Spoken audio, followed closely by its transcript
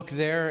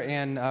there,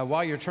 and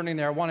while you're turning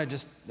there, I want to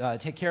just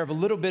take care of a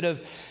little bit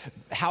of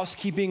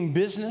housekeeping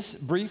business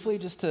briefly,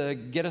 just to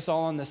get us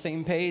all on the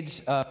same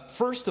page.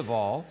 First of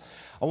all,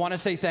 I want to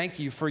say thank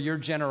you for your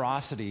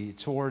generosity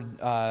toward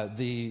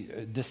the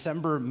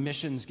December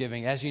missions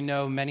giving. As you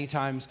know, many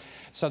times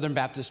Southern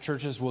Baptist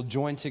churches will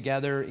join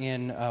together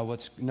in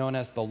what's known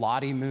as the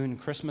Lottie Moon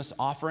Christmas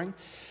offering.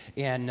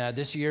 And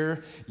this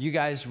year, you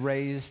guys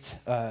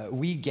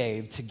we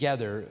gave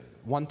together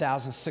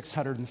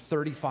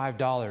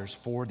 $1,635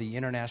 for the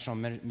International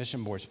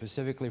Mission Board,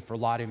 specifically for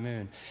Lottie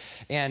Moon.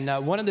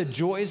 And one of the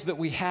joys that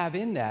we have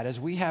in that is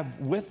we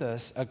have with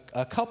us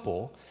a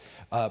couple,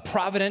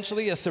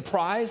 providentially, a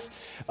surprise,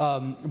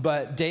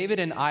 but David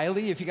and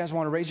Eiley, if you guys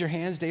want to raise your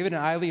hands, David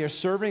and Eiley are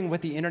serving with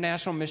the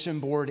International Mission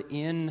Board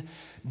in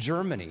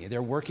Germany.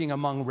 They're working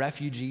among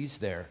refugees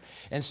there.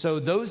 And so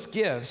those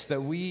gifts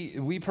that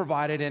we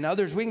provided, and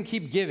others, we can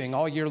keep giving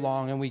all year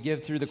long, and we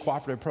give through the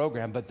cooperative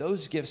program, but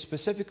those gifts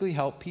specifically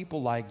help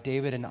people like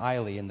David and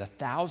Eiley and the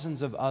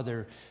thousands of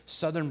other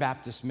Southern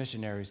Baptist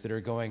missionaries that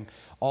are going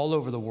all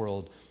over the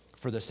world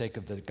for the sake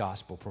of the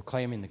gospel,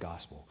 proclaiming the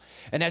gospel.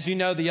 And as you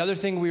know, the other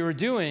thing we were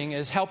doing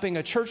is helping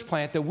a church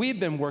plant that we've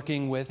been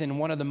working with in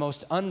one of the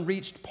most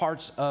unreached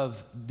parts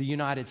of the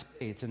United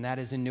States, and that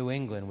is in New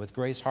England with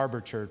Grace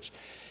Harbor Church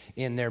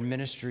in their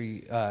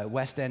ministry,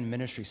 West End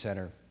Ministry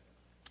Center.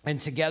 And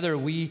together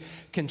we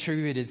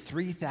contributed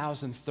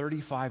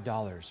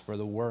 $3,035 for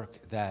the work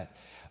that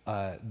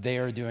they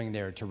are doing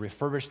there to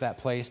refurbish that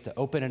place, to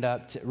open it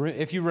up.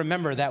 If you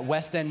remember, that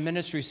West End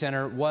Ministry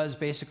Center was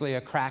basically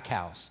a crack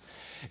house.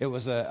 It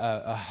was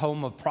a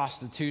home of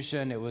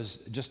prostitution. It was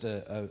just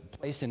a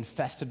place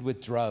infested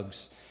with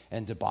drugs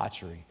and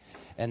debauchery.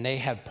 And they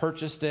have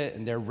purchased it,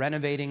 and they're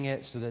renovating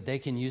it so that they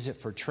can use it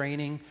for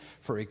training,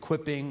 for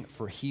equipping,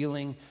 for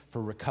healing,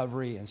 for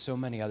recovery, and so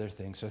many other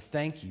things. So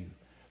thank you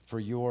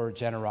for your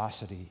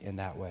generosity in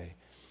that way.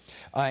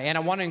 And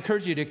I want to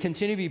encourage you to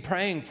continue to be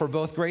praying for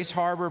both Grace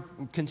Harbor,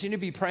 continue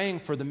to be praying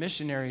for the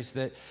missionaries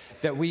that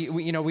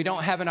we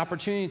don't have an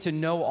opportunity to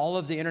know all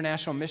of the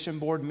International Mission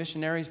Board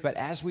missionaries, but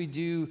as we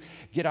do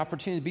get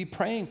opportunity, be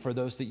praying for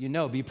those that you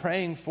know. Be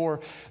praying for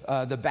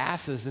the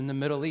Basses in the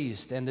Middle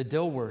East and the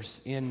Dilworths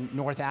in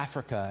North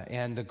Africa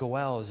and the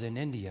Goels in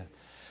India.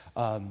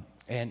 And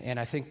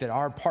I think that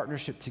our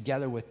partnership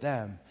together with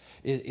them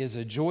is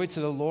a joy to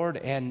the Lord,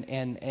 and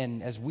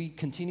as we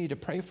continue to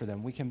pray for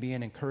them, we can be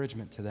an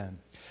encouragement to them.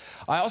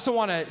 I also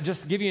want to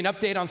just give you an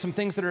update on some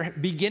things that are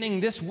beginning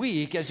this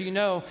week. As you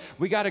know,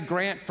 we got a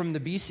grant from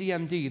the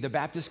BCMD, the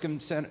Baptist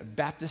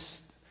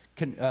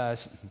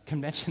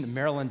Convention in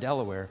Maryland,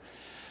 Delaware.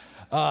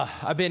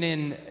 I've been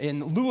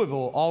in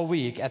Louisville all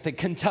week at the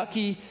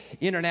Kentucky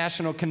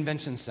International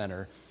Convention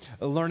Center,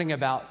 learning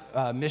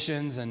about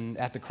missions and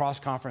at the Cross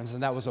Conference,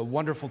 and that was a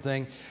wonderful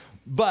thing.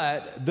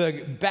 But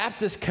the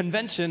Baptist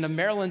Convention of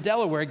Maryland,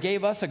 Delaware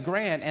gave us a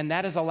grant, and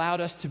that has allowed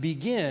us to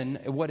begin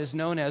what is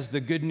known as the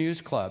Good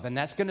News Club. And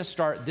that's going to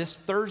start this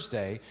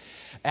Thursday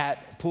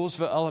at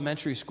Poolsville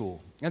Elementary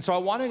School. And so I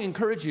want to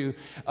encourage you,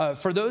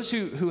 for those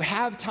who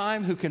have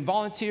time, who can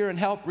volunteer and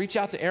help, reach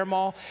out to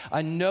Airmal.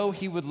 I know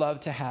he would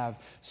love to have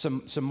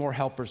some more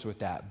helpers with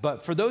that.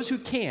 But for those who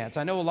can't,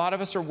 I know a lot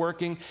of us are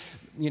working,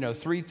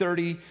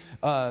 3:30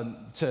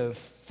 to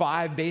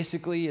 5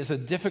 basically is a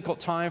difficult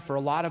time for a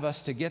lot of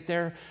us to get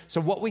there.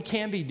 So what we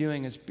can be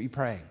doing is be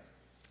praying.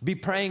 Be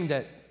praying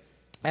that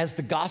as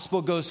the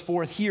gospel goes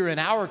forth here in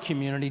our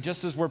community,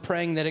 just as we're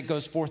praying that it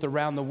goes forth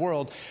around the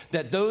world,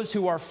 that those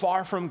who are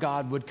far from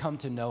God would come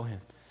to know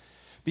him.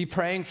 Be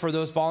praying for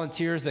those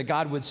volunteers that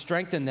God would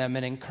strengthen them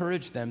and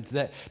encourage them,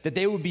 that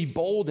they would be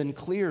bold and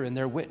clear in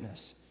their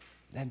witness,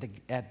 and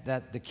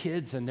that the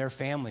kids and their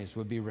families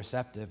would be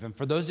receptive. And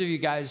for those of you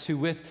guys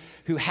who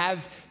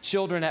have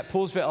children at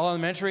Poolsville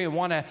Elementary and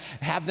want to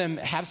have them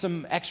have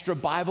some extra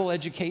Bible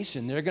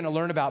education, they're going to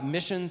learn about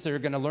missions. They're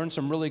going to learn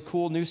some really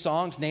cool new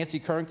songs. Nancy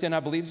Currington, I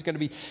believe, is going to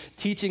be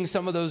teaching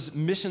some of those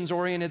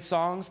missions-oriented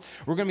songs.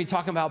 We're going to be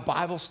talking about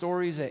Bible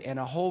stories and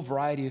a whole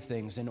variety of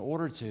things in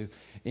order to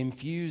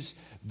infuse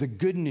the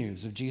good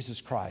news of Jesus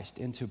Christ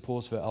into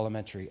Poolsville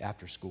Elementary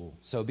after school.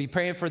 So be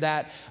praying for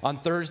that on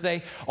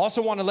Thursday.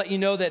 Also want to let you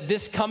know that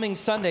this coming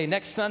Sunday,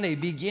 next Sunday,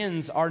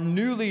 begins our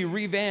newly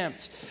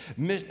revamped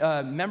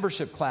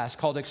membership class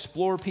called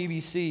Explore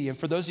PBC. And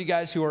for those of you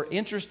guys who are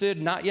interested,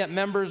 not yet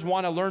members,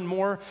 want to learn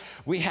more,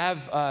 we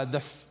have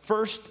the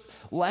first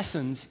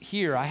lessons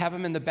here. I have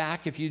them in the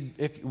back.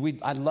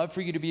 I'd love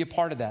for you to be a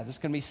part of that. This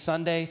is going to be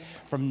Sunday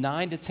from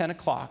 9 to 10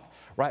 o'clock.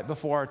 Right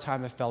before our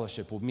time of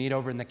fellowship. We'll meet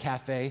over in the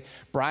cafe.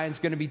 Brian's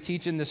going to be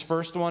teaching this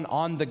first one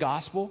on the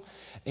gospel.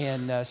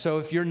 And so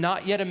if you're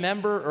not yet a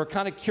member or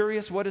kind of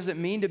curious, what does it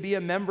mean to be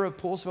a member of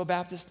Poolsville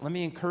Baptist? Let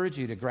me encourage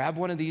you to grab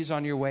one of these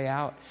on your way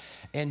out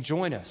and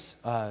join us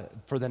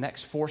for the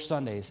next 4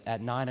 Sundays at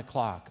 9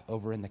 o'clock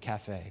over in the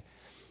cafe.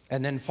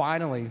 And then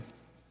finally,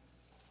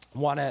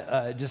 want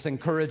to just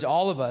encourage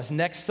all of us.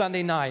 Next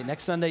Sunday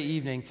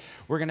evening,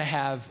 we're going to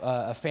have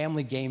a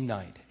family game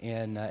night.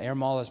 And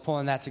Airmal is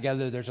pulling that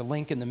together. There's a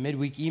link in the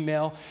midweek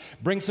email.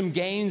 Bring some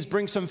games,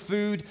 bring some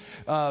food,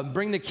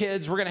 bring the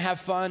kids. We're going to have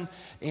fun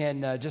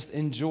and just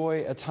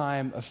enjoy a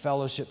time of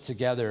fellowship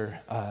together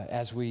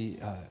as we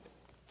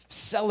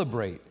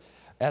celebrate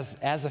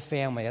as a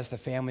family, as the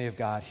family of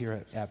God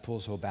here at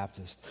Poolsville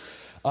Baptist.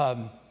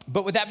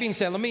 But with that being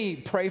said, let me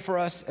pray for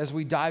us as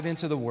we dive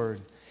into the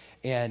Word.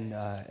 And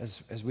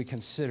as we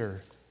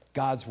consider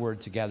God's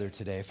word together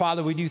today.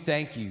 Father, we do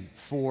thank you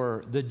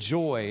for the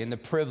joy and the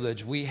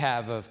privilege we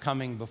have of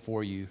coming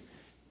before you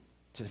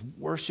to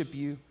worship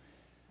you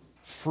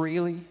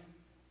freely,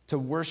 to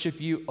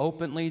worship you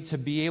openly, to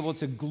be able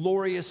to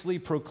gloriously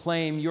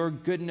proclaim your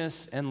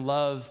goodness and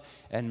love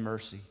and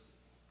mercy.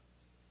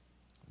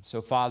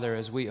 So, Father,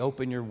 as we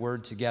open your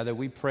word together,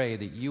 we pray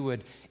that you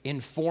would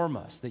inform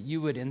us, that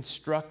you would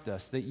instruct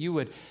us, that you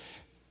would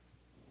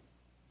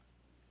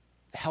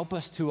help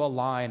us to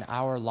align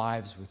our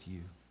lives with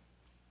you.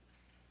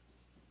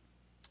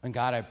 And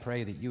God, I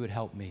pray that you would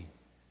help me.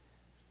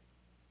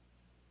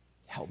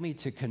 Help me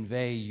to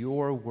convey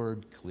your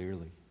word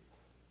clearly.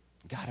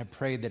 God, I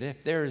pray that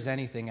if there is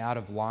anything out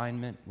of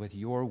alignment with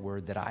your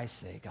word that I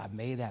say, God,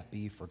 may that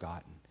be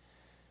forgotten.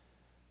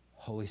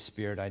 Holy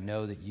Spirit, I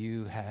know that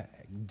you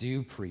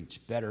do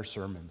preach better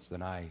sermons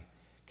than I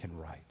can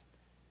write.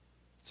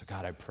 So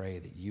God, I pray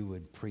that you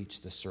would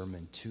preach the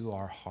sermon to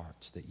our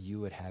hearts, that you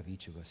would have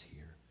each of us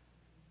here.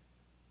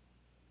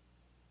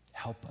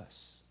 Help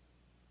us.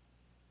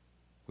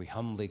 We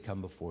humbly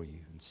come before you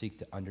and seek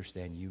to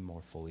understand you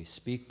more fully.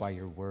 Speak by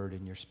your word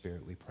and your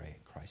spirit, we pray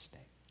in Christ's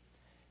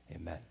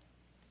name. Amen.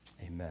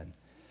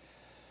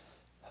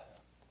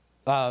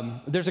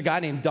 Amen. There's a guy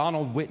named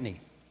Donald Whitney.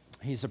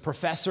 He's a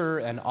professor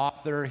and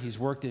author. He's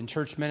worked in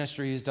church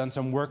ministry. He's done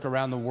some work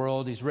around the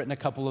world. He's written a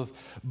couple of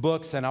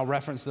books, and I'll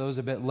reference those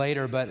a bit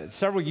later. But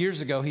several years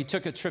ago, he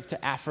took a trip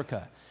to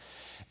Africa.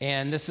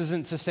 And this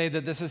isn't to say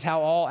that this is how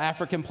all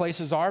African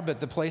places are, but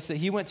the place that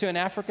he went to in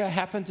Africa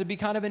happened to be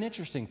kind of an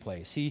interesting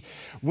place. He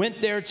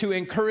went there to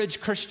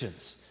encourage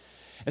Christians.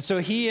 And so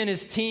he and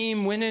his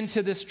team went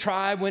into this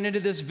tribe, went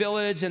into this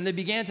village, and they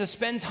began to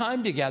spend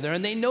time together.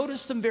 And they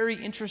noticed some very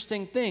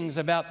interesting things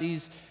about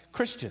these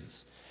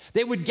Christians.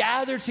 They would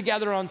gather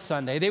together on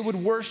Sunday. They would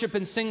worship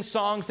and sing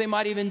songs. They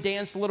might even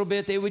dance a little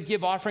bit. They would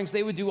give offerings.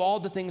 They would do all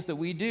the things that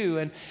we do.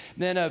 And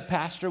then a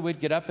pastor would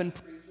get up and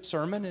preach a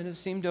sermon, and it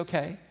seemed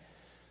okay.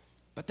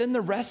 But then the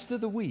rest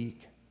of the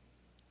week,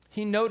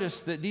 he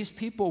noticed that these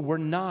people were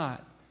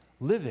not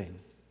living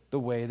the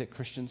way that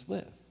Christians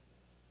live.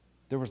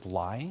 There was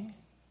lying.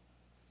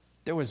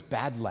 There was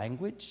bad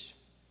language.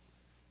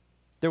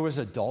 There was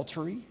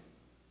adultery.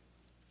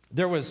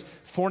 There was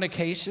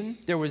fornication.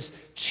 There was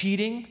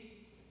cheating.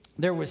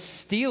 There was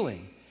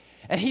stealing.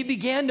 And he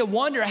began to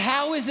wonder,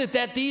 how is it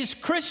that these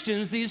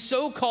Christians, these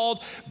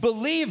so-called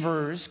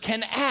believers,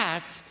 can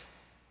act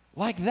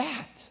like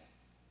that?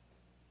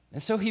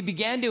 And so he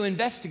began to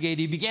investigate.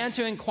 He began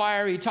to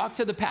inquire. He talked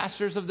to the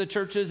pastors of the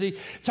churches. He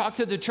talked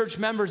to the church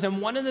members.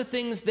 And one of the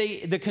things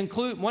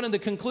one of the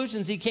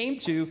conclusions he came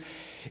to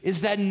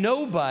is that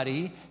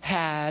nobody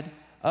had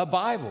a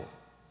Bible.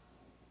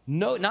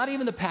 No, not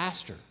even the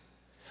pastor.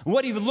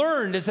 What he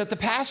learned is that the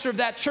pastor of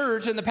that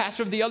church and the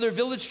pastor of the other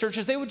village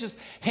churches, they would just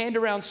hand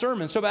around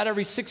sermons. So about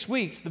every 6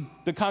 weeks,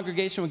 the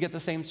congregation would get the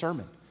same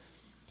sermon.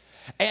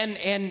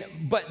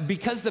 But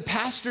because the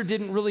pastor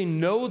didn't really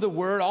know the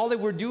word, all they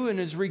were doing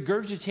is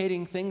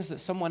regurgitating things that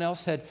someone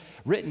else had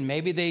written.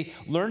 Maybe they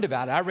learned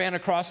about it. I ran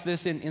across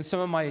this in some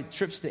of my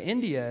trips to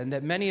India, and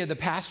that many of the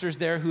pastors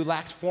there who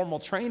lacked formal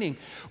training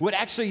would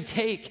actually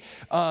take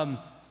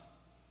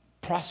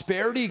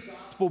prosperity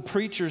gospel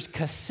preachers'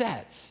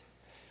 cassettes,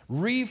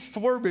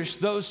 refurbish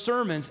those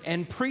sermons,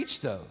 and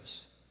preach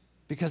those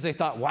because they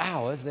thought,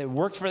 wow, it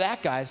worked for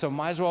that guy, so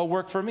might as well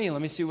work for me.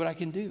 Let me see what I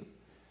can do.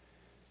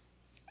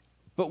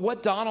 But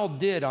what Donald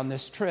did on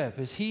this trip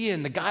is he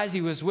and the guys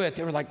he was with,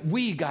 they were like,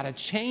 we got to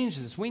change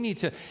this. We need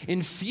to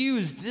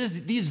infuse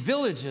these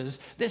villages,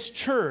 these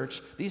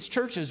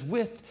churches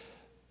with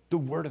the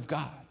Word of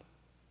God.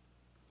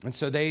 And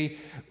so they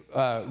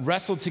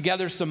wrestled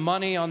together some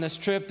money on this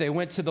trip. They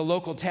went to the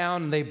local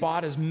town and they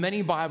bought as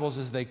many Bibles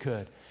as they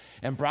could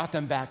and brought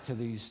them back to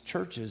these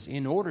churches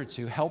in order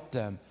to help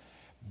them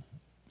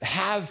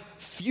have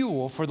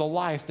fuel for the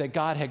life that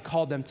God had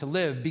called them to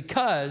live,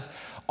 because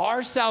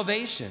our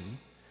salvation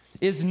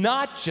is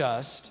not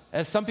just,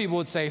 as some people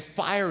would say,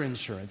 fire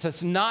insurance.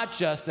 It's not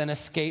just an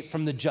escape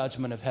from the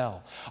judgment of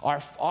hell.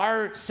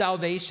 Our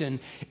salvation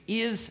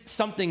is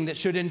something that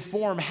should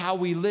inform how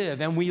we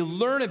live, and we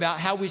learn about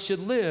how we should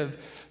live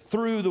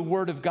through the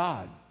Word of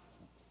God.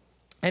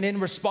 And in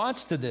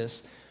response to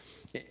this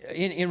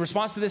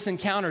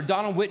encounter,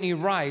 Donald Whitney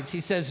writes, he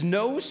says,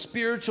 no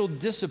spiritual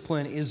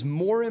discipline is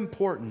more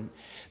important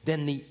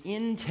than the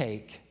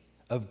intake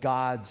of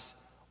God's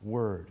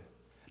Word.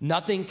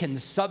 Nothing can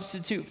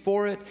substitute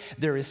for it.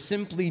 There is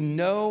simply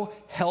no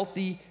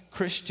healthy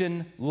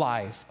Christian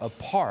life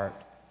apart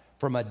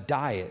from a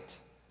diet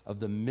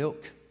of the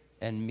milk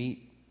and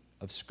meat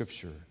of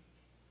Scripture.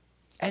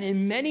 And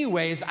in many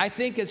ways, I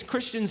think as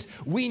Christians,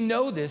 we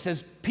know this.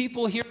 As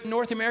people here in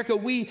North America,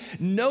 we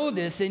know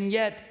this, and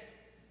yet,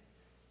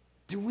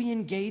 do we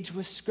engage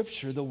with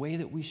Scripture the way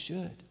that we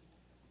should?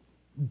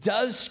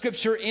 Does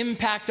Scripture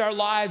impact our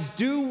lives?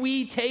 Do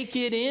we take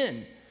it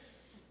in?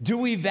 Do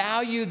we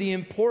value the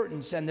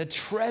importance and the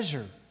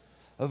treasure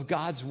of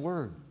God's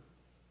Word?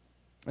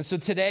 And so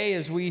today,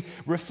 as we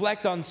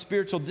reflect on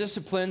spiritual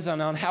disciplines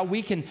and on how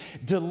we can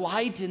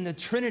delight in the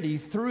Trinity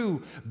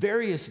through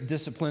various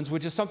disciplines,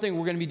 which is something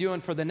we're going to be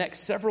doing for the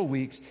next several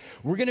weeks,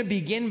 we're going to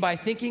begin by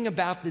thinking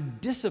about the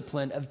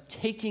discipline of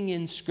taking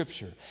in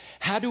Scripture.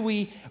 How do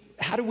we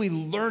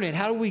learn it?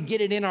 How do we get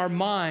it in our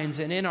minds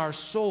and in our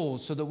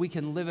souls so that we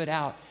can live it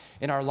out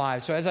in our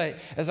lives? So as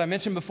I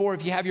mentioned before,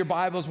 if you have your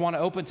Bibles, want to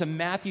open to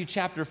Matthew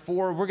chapter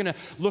 4, we're going to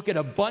look at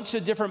a bunch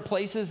of different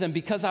places. And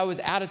because I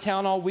was out of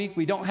town all week,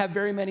 we don't have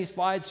very many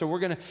slides.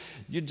 So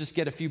you just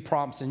get a few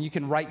prompts and you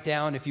can write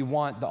down if you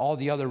want all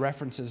the other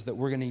references that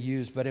we're going to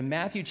use. But in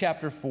Matthew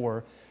chapter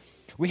 4,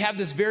 we have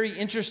this very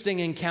interesting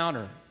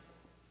encounter.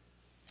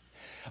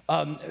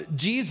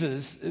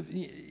 Jesus,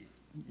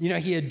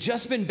 he had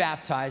just been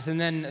baptized, and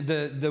then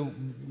the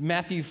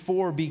Matthew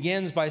 4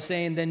 begins by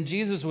saying, then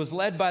Jesus was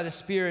led by the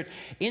Spirit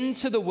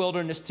into the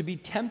wilderness to be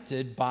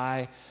tempted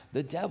by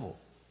the devil.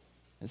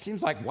 It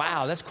seems like,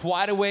 wow, that's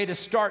quite a way to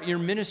start your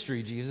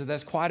ministry, Jesus.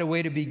 That's quite a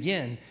way to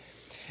begin.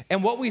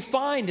 And what we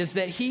find is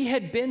that he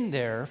had been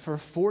there for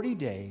 40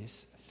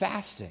 days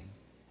fasting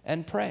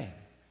and praying.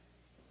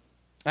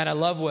 And I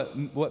love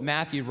what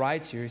Matthew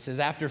writes here. He says,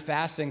 after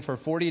fasting for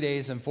 40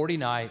 days and 40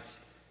 nights,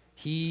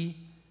 he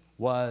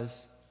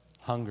was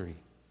hungry.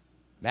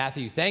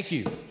 Matthew, thank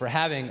you for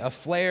having a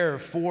flair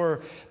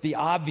for the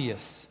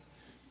obvious.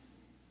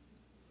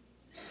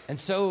 And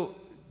so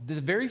the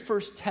very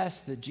first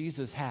test that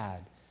Jesus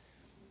had,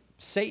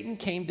 Satan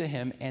came to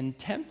him and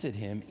tempted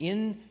him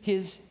in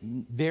his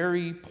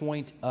very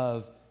point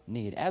of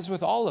need. As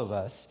with all of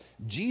us,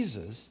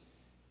 Jesus,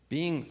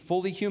 being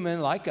fully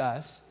human like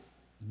us,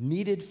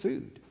 needed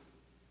food.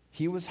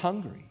 He was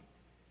hungry.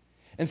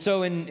 And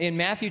so in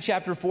Matthew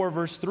chapter 4,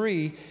 verse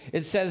 3,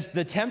 it says,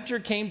 the tempter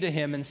came to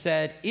him and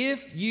said,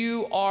 if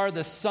you are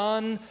the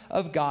Son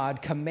of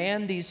God,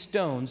 command these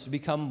stones to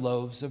become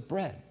loaves of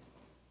bread.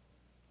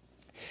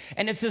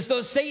 And it's as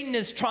though Satan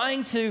is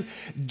trying to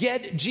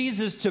get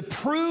Jesus to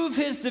prove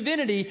his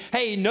divinity.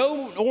 Hey,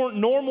 no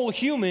normal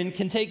human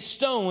can take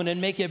stone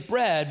and make it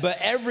bread, but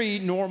every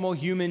normal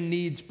human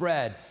needs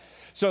bread.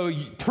 So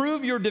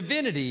prove your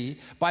divinity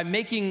by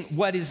making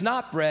what is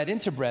not bread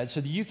into bread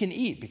so that you can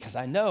eat, because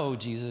I know,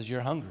 Jesus,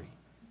 you're hungry.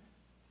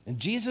 And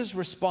Jesus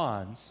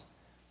responds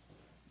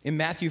in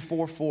Matthew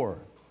 4:4.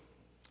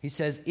 He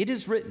says, it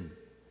is written,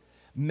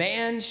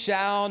 man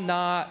shall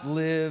not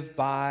live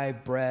by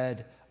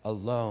bread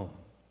alone,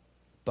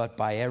 but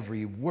by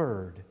every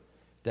word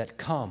that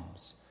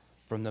comes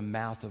from the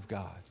mouth of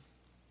God.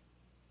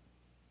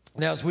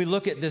 Now, as we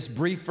look at this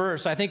brief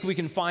verse, I think we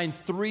can find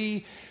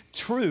three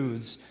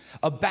truths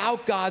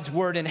about God's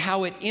word and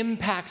how it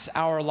impacts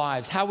our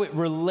lives, how it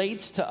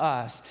relates to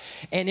us.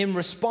 And in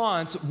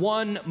response,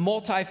 one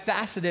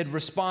multifaceted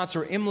response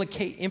or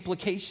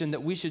implication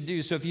that we should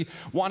do. So if you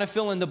want to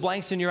fill in the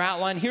blanks in your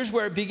outline, here's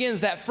where it begins.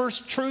 That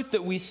first truth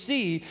that we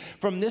see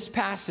from this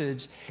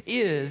passage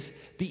is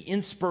the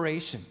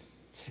inspiration.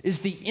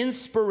 Is the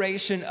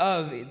inspiration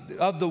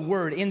of the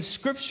word. In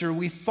Scripture,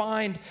 we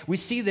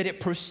see that it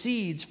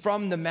proceeds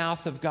from the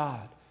mouth of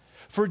God.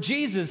 For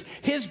Jesus,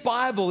 his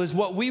Bible is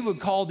what we would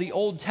call the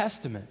Old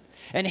Testament.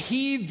 And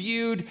he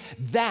viewed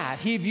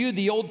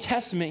the Old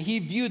Testament, he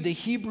viewed the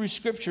Hebrew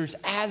Scriptures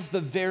as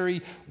the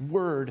very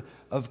word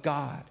of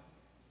God.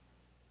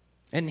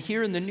 And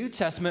here in the New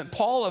Testament,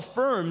 Paul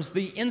affirms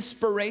the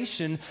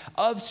inspiration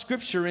of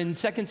Scripture in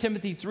 2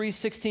 Timothy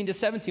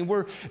 3:16-17.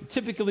 We're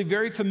typically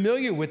very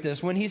familiar with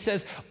this when he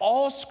says,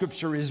 all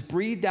Scripture is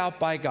breathed out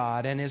by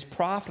God and is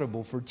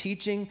profitable for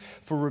teaching,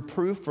 for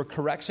reproof, for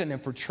correction, and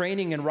for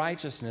training in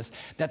righteousness,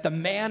 that the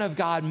man of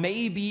God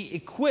may be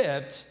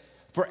equipped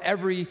for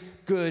every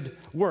good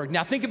work.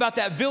 Now think about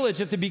that village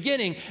at the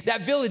beginning.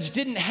 That village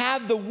didn't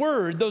have the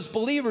word. Those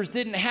believers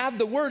didn't have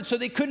the word, so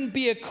they couldn't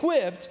be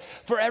equipped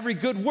for every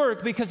good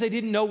work because they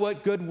didn't know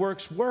what good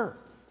works were.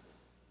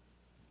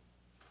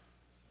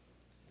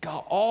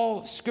 God,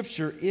 all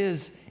Scripture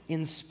is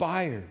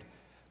inspired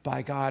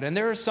by God. And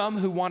there are some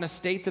who want to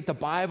state that the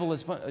Bible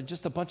is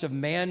just a bunch of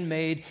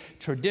man-made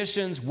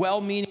traditions,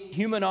 well-meaning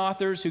human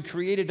authors who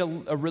created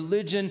a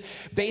religion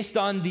based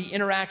on the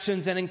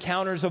interactions and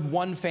encounters of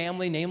one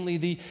family, namely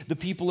the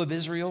people of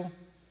Israel,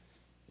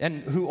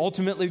 and who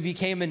ultimately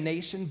became a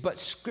nation. But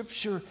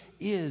Scripture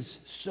is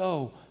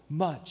so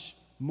much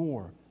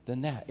more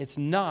than that. It's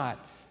not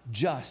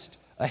just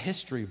a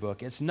history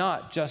book. It's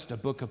not just a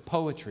book of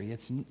poetry.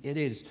 It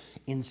is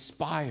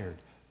inspired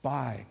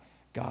by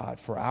God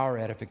for our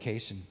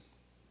edification.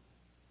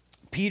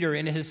 Peter,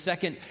 in his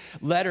second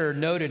letter,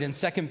 noted in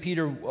 2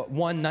 Peter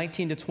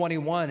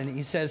 1:19-21, and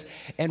he says,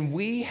 and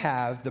we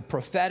have the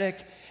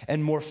prophetic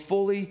and more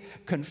fully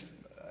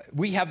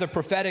we have the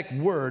prophetic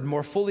word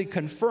more fully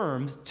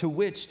confirmed, to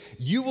which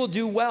you will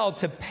do well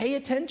to pay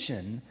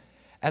attention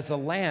as a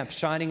lamp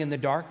shining in the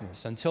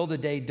darkness until the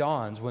day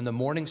dawns when the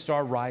morning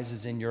star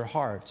rises in your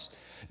hearts.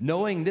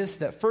 Knowing this,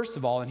 that first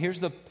of all, and here's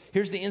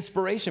the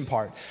inspiration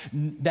part,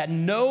 that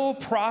no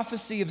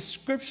prophecy of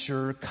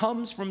Scripture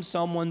comes from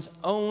someone's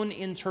own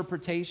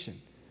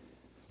interpretation.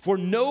 For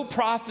no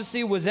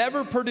prophecy was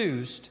ever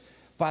produced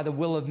by the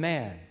will of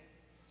man,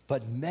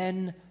 but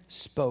men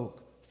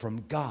spoke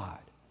from God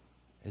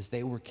as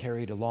they were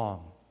carried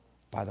along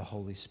by the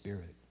Holy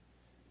Spirit.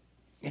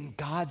 In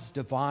God's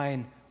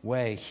divine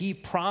way, he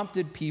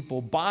prompted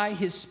people by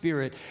his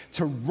Spirit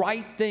to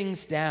write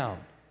things down.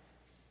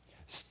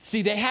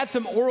 See, they had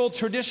some oral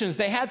traditions.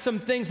 They had some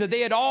things that they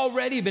had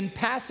already been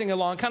passing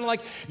along, kind of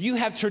like you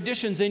have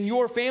traditions in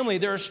your family.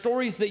 There are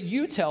stories that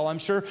you tell, I'm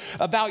sure,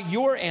 about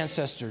your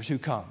ancestors who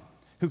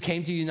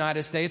came to the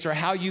United States, or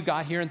how you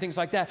got here and things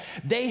like that.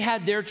 They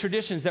had their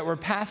traditions that were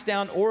passed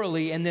down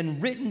orally and then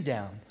written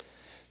down.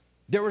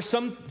 There were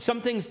some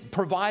things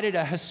provided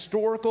a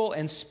historical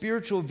and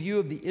spiritual view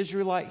of the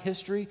Israelite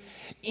history.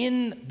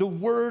 In the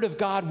Word of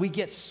God, we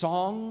get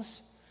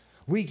songs,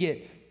 we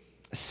get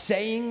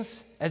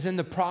sayings, as in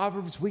the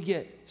Proverbs, we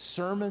get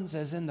sermons,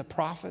 as in the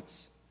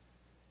prophets.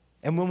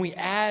 And when we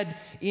add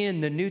in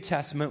the New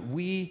Testament,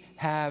 we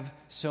have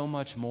so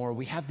much more.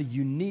 We have the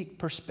unique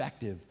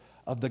perspective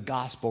of the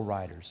gospel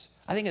writers.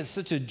 I think it's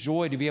such a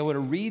joy to be able to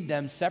read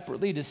them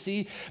separately, to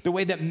see the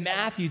way that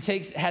Matthew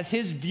has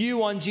his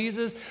view on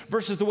Jesus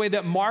versus the way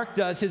that Mark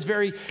does, his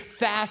very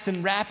fast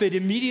and rapid,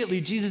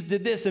 immediately Jesus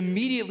did this,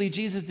 immediately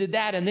Jesus did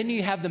that. And then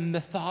you have the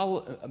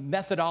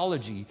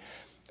methodology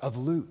of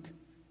Luke,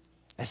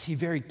 as he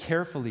very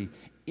carefully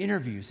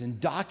interviews and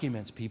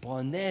documents people,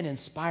 and then,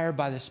 inspired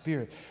by the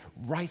Spirit,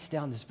 writes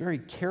down this very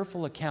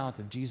careful account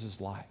of Jesus'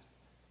 life.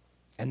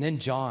 And then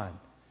John,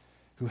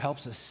 who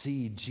helps us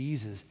see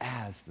Jesus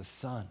as the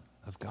Son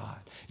of God.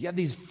 You have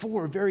these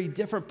four very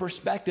different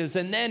perspectives.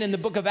 And then in the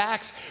book of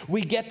Acts,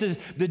 we get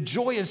the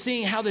joy of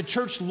seeing how the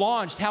church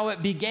launched, how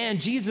it began.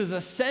 Jesus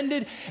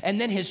ascended,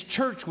 and then his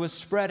church was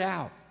spread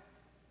out.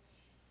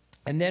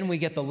 And then we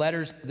get the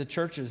letters to the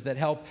churches that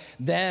help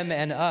them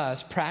and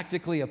us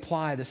practically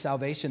apply the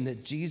salvation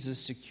that Jesus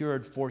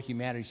secured for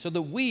humanity, so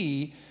that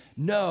we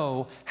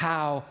know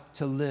how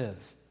to live,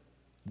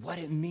 what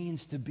it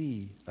means to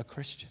be a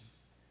Christian.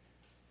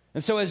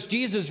 And so as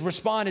Jesus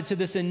responded to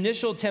this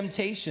initial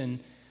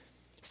temptation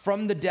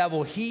from the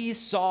devil, he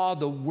saw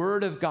the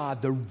Word of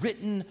God, the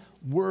written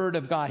Word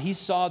of God. He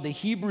saw the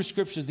Hebrew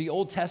Scriptures, the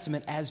Old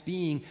Testament, as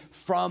being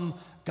from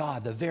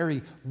God, the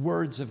very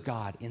words of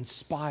God,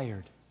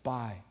 inspired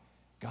by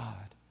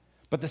God.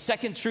 But the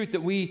second truth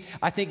that we,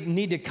 I think,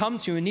 need to come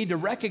to and need to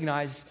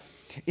recognize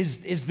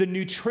is the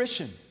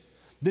nutrition.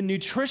 The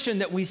nutrition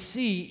that we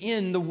see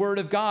in the Word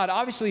of God.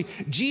 Obviously,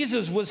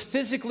 Jesus was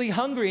physically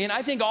hungry, and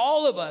I think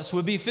all of us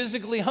would be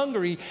physically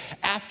hungry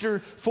after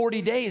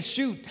 40 days.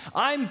 Shoot,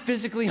 I'm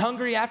physically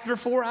hungry after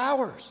 4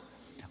 hours.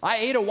 I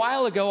ate a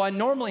while ago. I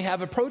normally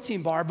have a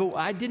protein bar, but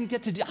I didn't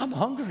get to. I'm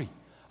hungry.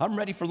 I'm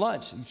ready for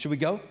lunch. Should we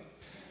go?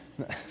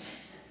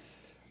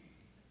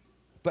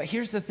 But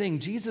here's the thing.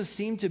 Jesus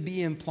seemed to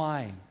be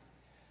implying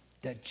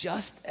that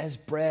just as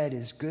bread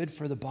is good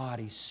for the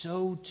body,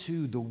 so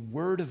too the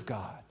Word of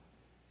God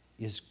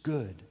is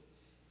good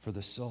for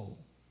the soul.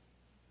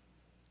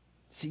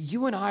 See,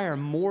 you and I are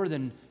more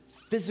than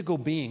physical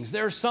beings.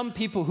 There are some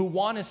people who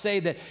want to say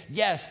that,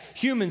 yes,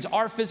 humans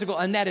are physical,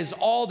 and that is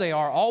all they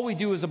are. All we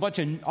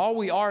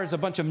are is a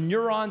bunch of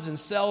neurons and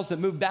cells that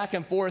move back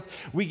and forth.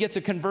 We get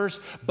to converse,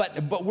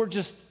 but we're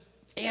just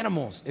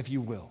animals, if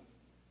you will.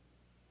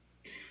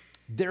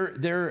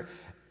 They're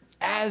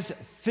as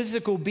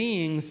physical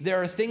beings,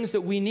 there are things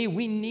that we need.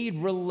 We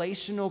need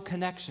relational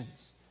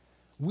connections.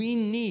 We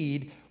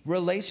need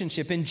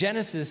relationship. In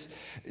Genesis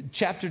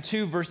chapter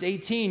 2, verse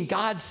 18,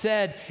 God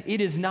said,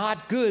 "It is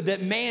not good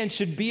that man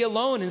should be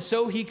alone," and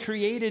so he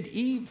created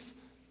Eve.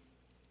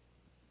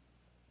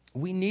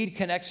 We need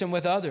connection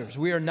with others.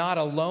 We are not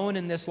alone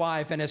in this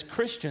life, and as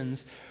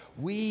Christians,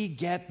 we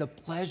get the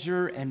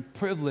pleasure and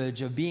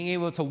privilege of being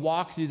able to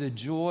walk through the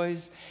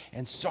joys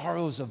and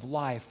sorrows of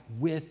life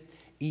with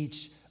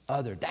each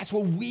other. That's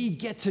what we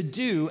get to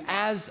do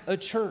as a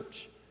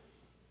church.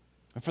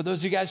 And for those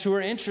of you guys who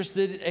are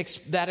interested,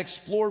 that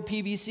Explore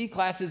PBC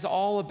class is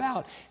all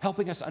about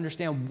helping us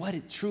understand what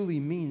it truly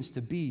means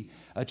to be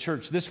a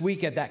church. This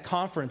week at that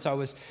conference, I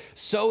was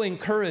so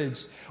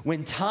encouraged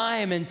when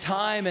time and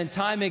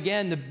time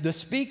again, the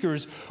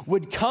speakers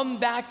would come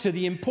back to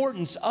the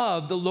importance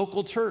of the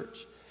local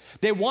church.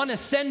 They want to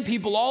send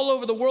people all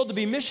over the world to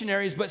be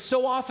missionaries, but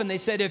so often they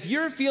said, if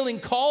you're feeling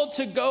called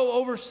to go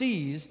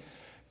overseas,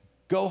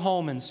 go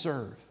home and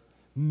serve.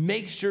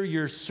 Make sure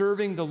you're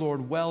serving the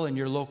Lord well in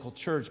your local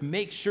church.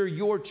 Make sure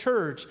your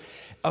church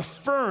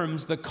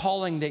affirms the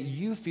calling that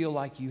you feel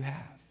like you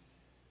have.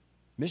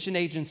 Mission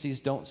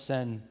agencies don't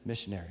send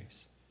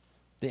missionaries.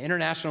 The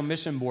International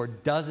Mission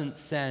Board doesn't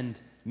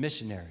send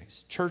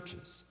missionaries.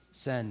 Churches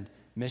send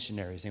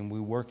missionaries, and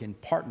we work in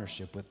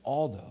partnership with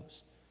all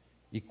those,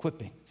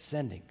 equipping,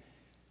 sending.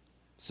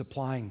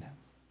 supplying them.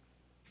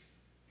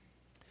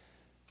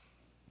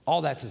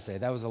 All that to say,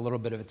 that was a little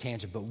bit of a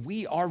tangent, but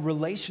we are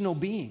relational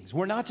beings.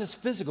 We're not just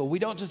physical. We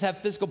don't just have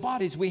physical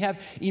bodies. We have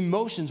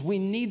emotions. We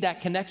need that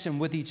connection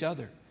with each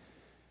other.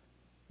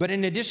 But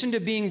in addition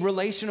to being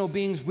relational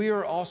beings, we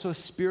are also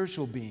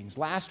spiritual beings.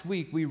 Last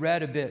week, we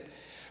read a bit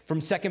from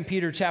 2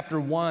 Peter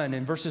chapter 1,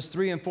 and verses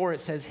 3 and 4, it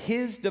says,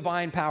 His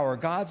divine power,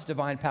 God's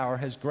divine power,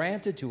 has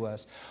granted to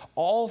us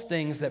all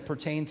things that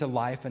pertain to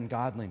life and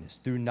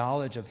godliness through the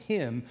knowledge of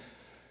Him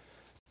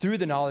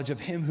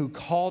who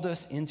called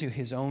us into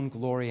His own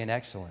glory and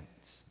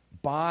excellence,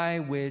 by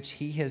which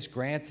He has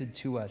granted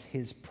to us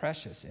His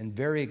precious and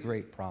very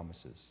great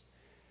promises,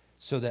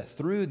 so that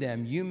through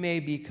them you may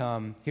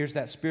become, here's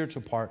that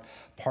spiritual part,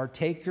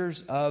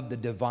 partakers of the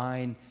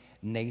divine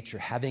nature,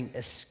 having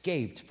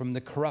escaped from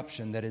the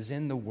corruption that is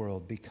in the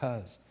world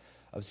because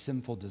of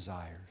sinful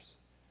desires.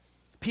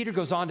 Peter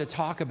goes on to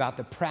talk about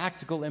the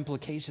practical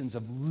implications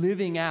of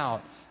living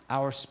out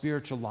our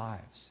spiritual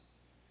lives.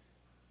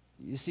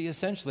 You see,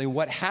 essentially,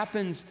 what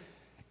happens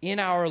in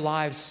our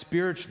lives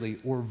spiritually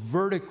or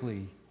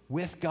vertically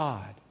with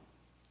God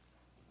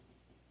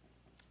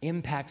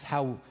impacts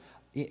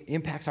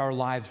our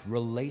lives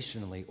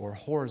relationally or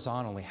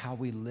horizontally, how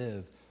we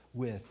live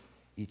with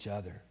each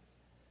other.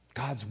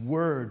 God's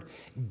word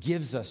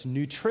gives us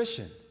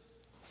nutrition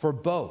for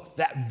both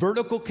that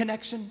vertical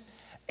connection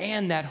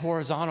and that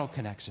horizontal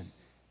connection.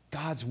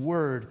 God's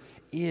word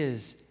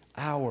is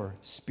our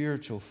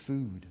spiritual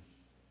food.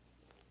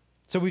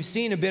 So we've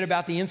seen a bit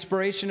about the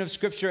inspiration of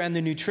Scripture and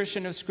the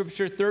nutrition of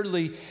Scripture.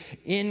 Thirdly,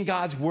 in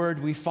God's word,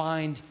 we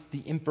find the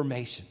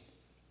information.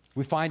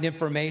 We find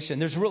information.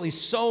 There's really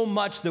so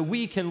much that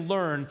we can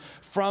learn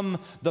from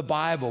the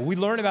Bible. We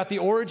learn about the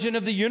origin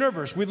of the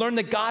universe. We learn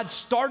that God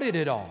started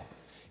it all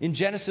in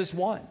Genesis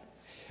 1.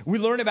 We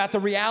learn about the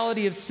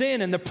reality of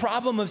sin and the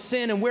problem of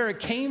sin and where it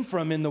came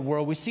from in the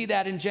world. We see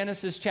that in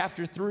Genesis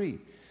chapter 3.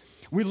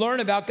 We learn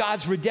about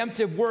God's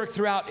redemptive work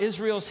throughout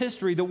Israel's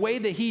history, the way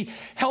that He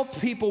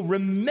helped people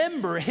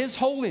remember His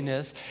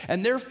holiness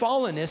and their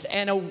fallenness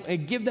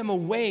and give them a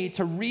way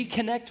to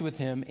reconnect with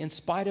Him in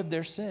spite of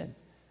their sin.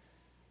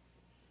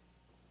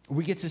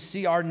 We get to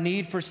see our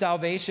need for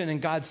salvation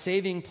and God's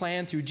saving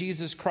plan through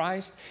Jesus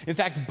Christ. In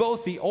fact,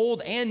 both the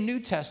Old and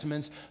New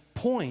Testaments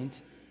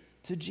point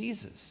to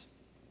Jesus.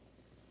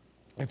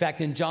 In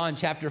fact, in John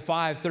chapter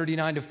 5,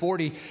 39 to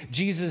 40,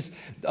 Jesus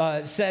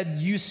said,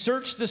 you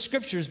search the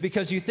Scriptures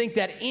because you think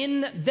that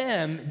in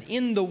them,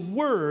 in the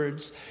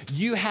words,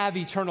 you have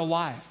eternal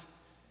life.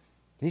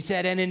 He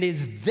said, and it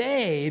is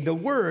they, the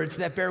words,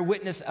 that bear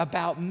witness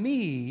about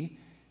me,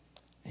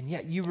 and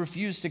yet you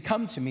refuse to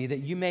come to me that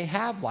you may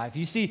have life.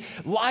 You see,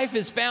 life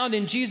is found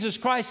in Jesus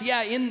Christ.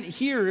 Yeah,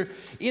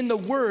 in the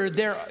Word,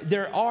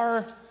 there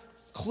are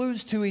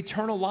clues to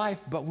eternal life,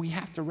 but we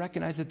have to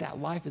recognize that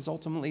life is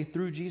ultimately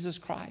through Jesus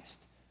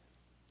Christ.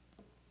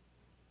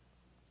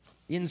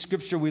 In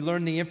Scripture, we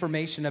learn the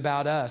information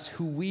about us,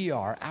 who we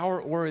are, our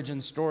origin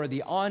story,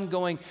 the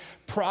ongoing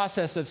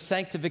process of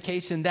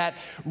sanctification, that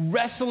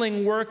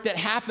wrestling work that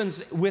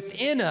happens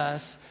within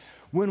us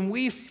when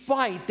we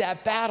fight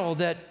that battle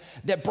that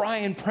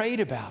Brian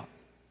prayed about.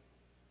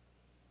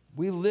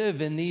 We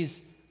live in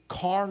these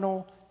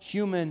carnal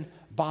human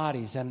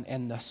bodies,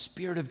 and the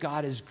Spirit of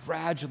God is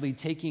gradually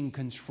taking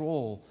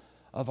control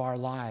of our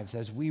lives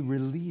as we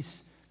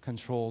release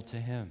control to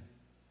Him.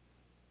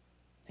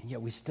 And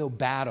yet we still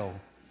battle.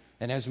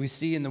 And as we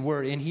see in the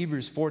Word, in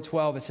Hebrews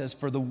 4:12, it says,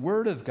 for the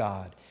Word of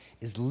God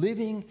is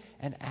living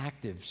and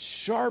active,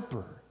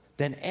 sharper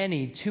than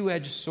any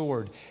two-edged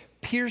sword,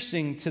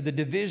 piercing to the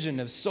division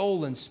of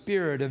soul and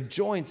spirit, of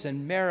joints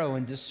and marrow,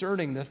 and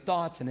discerning the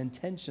thoughts and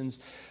intentions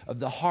of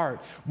the heart.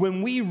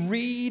 When we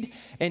read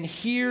and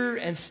hear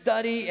and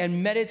study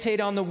and meditate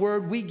on the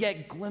Word, we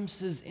get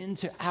glimpses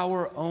into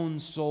our own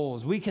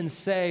souls. We can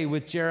say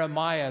with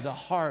Jeremiah, the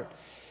heart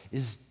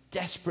is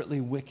desperately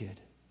wicked.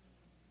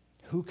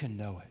 Who can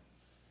know it?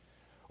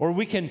 Or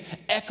we can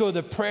echo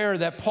the prayer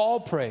that Paul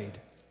prayed.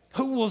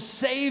 Who will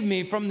save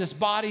me from this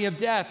body of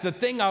death? The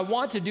thing I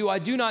want to do, I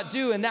do not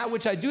do, and that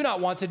which I do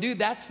not want to do,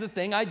 that's the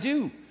thing I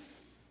do.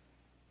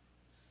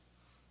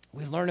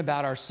 We learn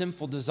about our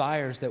sinful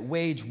desires that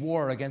wage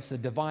war against the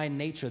divine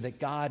nature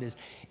that God is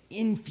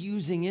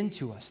infusing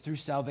into us through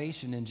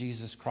salvation in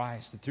Jesus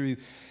Christ, through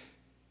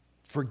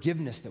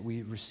forgiveness that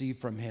we receive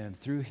from Him,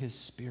 through His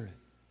Spirit,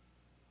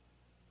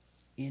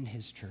 in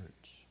His church.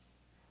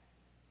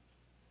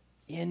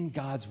 In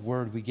God's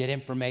Word, we get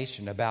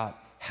information about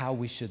how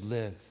we should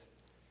live.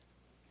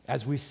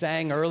 As we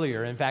sang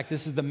earlier, in fact,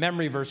 this is the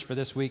memory verse for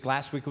this week.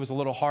 Last week it was a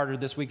little harder.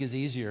 This week is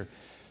easier.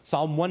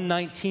 Psalm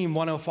 119,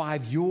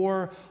 105,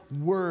 your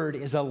word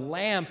is a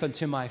lamp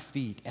unto my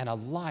feet and a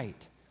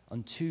light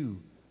unto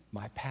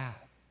my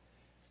path.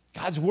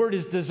 God's word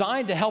is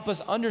designed to help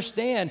us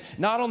understand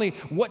not only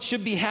what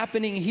should be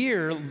happening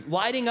here,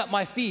 lighting up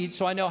my feet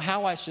so I know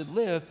how I should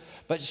live,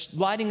 but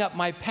lighting up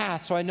my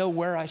path so I know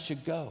where I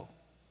should go.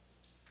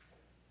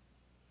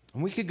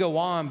 And we could go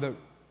on,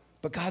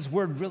 but God's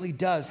word really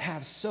does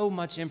have so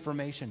much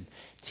information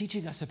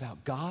teaching us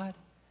about God,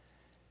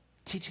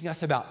 teaching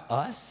us about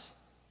us,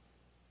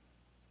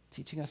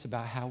 teaching us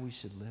about how we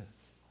should live.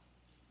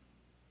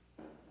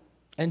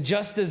 And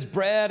just as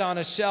bread on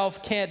a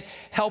shelf can't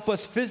help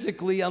us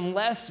physically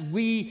unless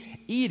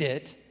we eat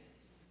it,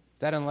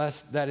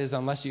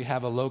 unless you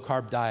have a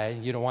low-carb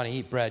diet, you don't want to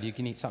eat bread, you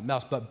can eat something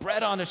else. But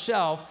bread on a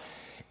shelf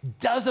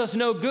does us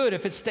no good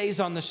if it stays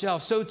on the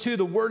shelf. So too,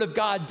 the Word of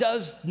God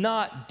does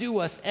not do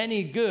us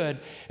any good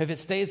if it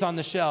stays on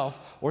the shelf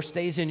or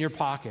stays in your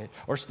pocket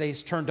or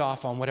stays turned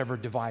off on whatever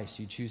device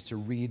you choose to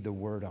read the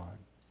Word on.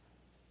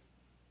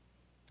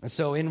 And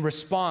so in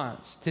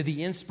response to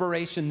the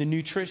inspiration, the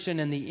nutrition,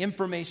 and the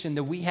information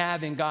that we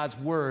have in God's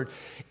Word,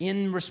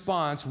 in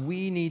response,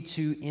 we need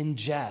to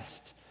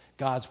ingest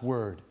God's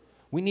Word.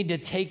 We need to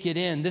take it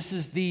in. This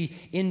is the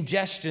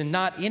ingestion,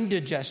 not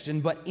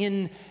indigestion, but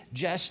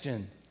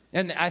ingestion.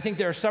 And I think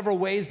there are several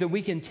ways that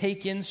we can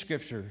take in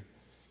Scripture.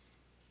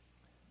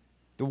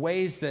 The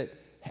ways that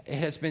it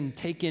has been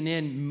taken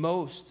in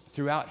most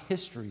throughout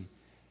history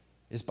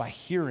is by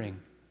hearing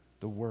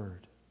the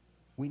Word.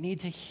 We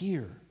need to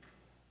hear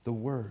the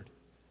Word.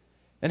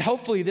 And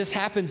hopefully this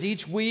happens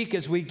each week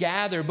as we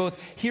gather, both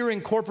here in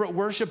corporate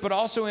worship, but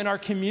also in our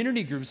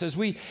community groups as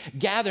we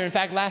gather. In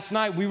fact, last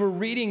night we were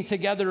reading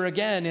together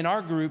again in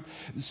our group,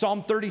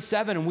 Psalm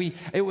 37, and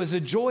it was a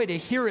joy to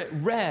hear it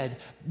read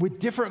with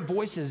different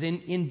voices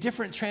in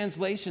different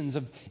translations,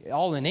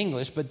 all in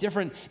English, but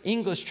different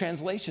English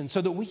translations,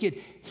 so that we could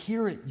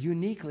hear it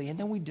uniquely, and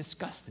then we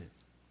discussed it.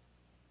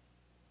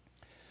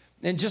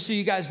 And just so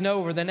you guys know,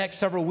 over the next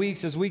several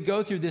weeks, as we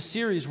go through this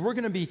series, we're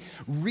going to be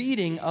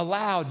reading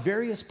aloud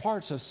various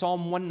parts of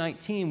Psalm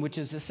 119, which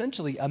is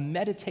essentially a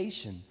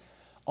meditation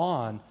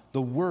on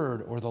the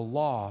Word or the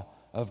law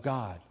of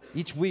God.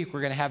 Each week,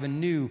 we're going to have a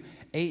new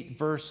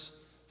 8-verse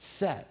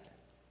set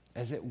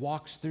as it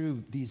walks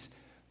through these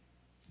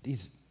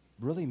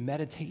really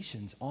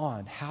meditations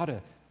on how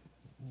to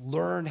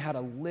learn, how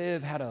to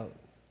live, how to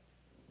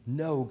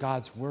know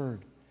God's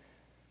Word.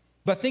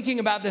 But thinking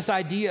about this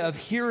idea of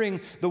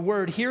hearing the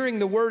Word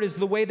is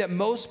the way that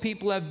most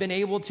people have been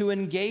able to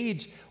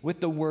engage with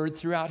the Word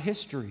throughout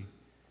history.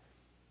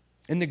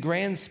 In the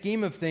grand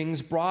scheme of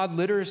things, broad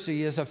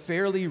literacy is a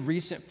fairly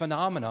recent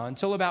phenomenon.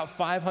 Until about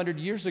 500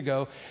 years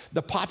ago,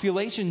 the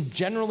population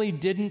generally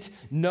didn't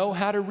know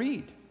how to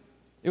read.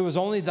 It was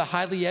only the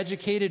highly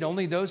educated,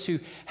 only those who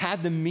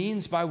had the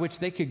means by which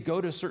they could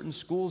go to certain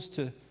schools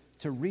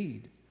to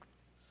read.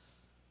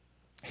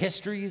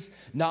 Histories,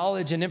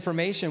 knowledge, and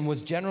information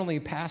was generally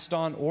passed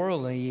on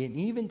orally, and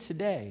even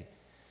today,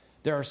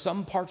 there are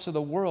some parts of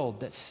the world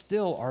that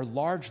still are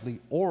largely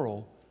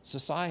oral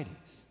societies.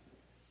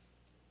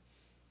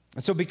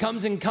 And so it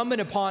becomes incumbent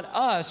upon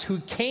us who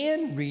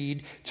can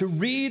read to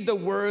read the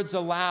words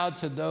aloud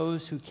to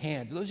those who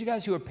can't. Those of you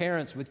guys who are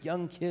parents with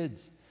young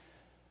kids,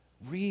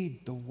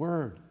 read the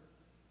Word.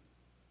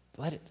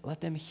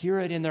 Let them hear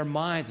it in their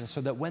minds, and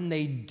so that when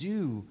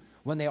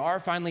they are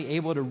finally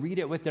able to read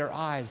it with their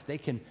eyes, they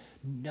can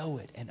know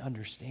it and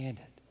understand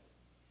it.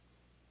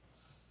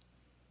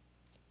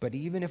 But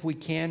even if we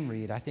can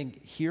read, I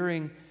think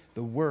hearing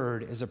the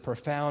Word is a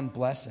profound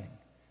blessing.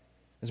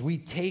 Because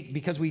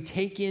we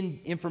take in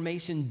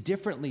information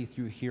differently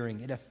through hearing,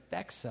 it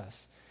affects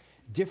us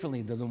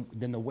differently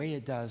than the way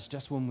it does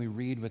just when we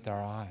read with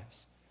our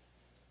eyes.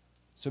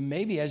 So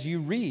maybe as you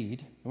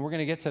read, and we're going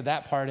to get to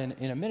that part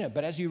in a minute,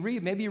 but as you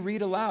read, maybe you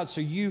read aloud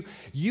so you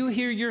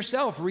hear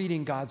yourself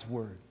reading God's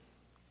Word.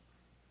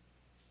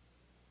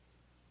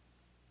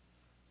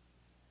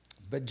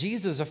 But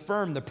Jesus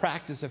affirmed the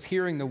practice of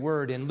hearing the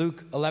Word. In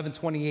Luke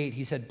 11:28,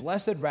 he said,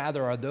 "Blessed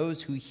rather are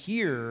those who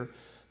hear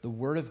the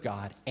Word of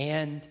God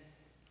and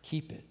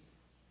keep it."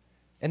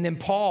 And then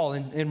Paul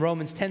in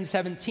Romans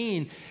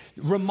 10:17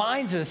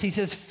 reminds us, he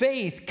says,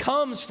 faith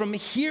comes from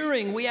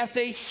hearing. We have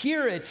to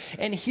hear it,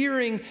 and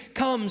hearing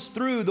comes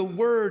through the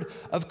Word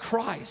of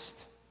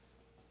Christ.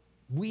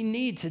 We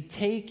need to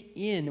take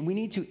in, we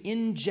need to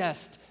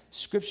ingest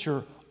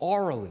Scripture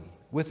orally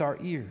with our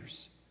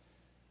ears.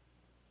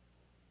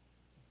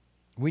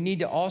 We need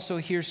to also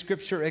hear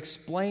Scripture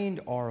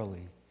explained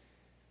orally.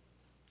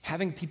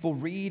 Having people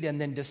read and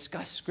then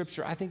discuss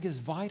Scripture, I think, is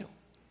vital.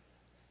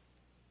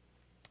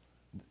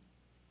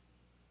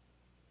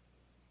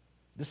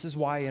 This is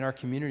why in our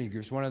community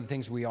groups, one of the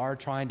things we are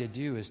trying to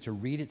do is to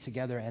read it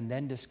together and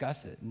then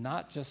discuss it,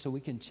 not just so we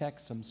can check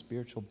some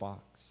spiritual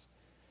box,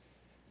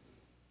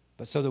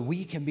 but so that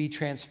we can be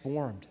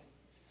transformed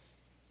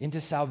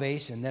into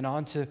salvation,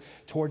 then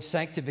towards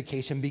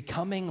sanctification,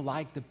 becoming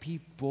the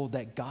people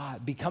that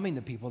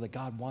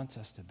God wants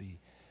us to be.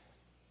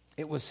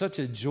 It was such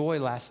a joy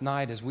last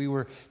night as we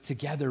were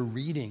together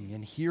reading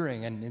and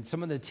hearing, and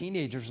some of the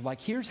teenagers were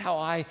like, here's how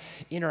I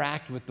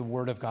interact with the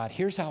Word of God.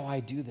 Here's how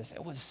I do this.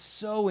 It was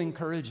so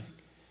encouraging.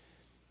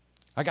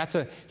 I got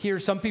to hear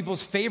some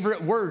people's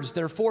favorite words,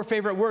 their 4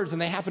 favorite words,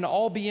 and they happen to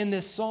all be in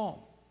this psalm.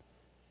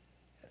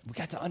 We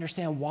got to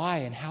understand why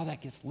and how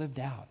that gets lived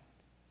out.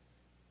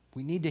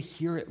 We need to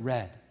hear it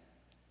read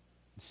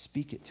and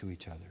speak it to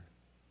each other.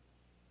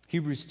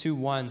 Hebrews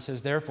 2:1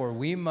 says, therefore,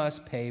 we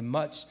must pay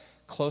much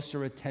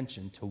closer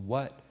attention to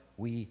what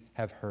we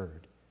have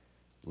heard,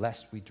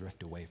 lest we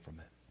drift away from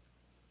it.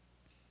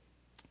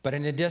 But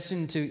in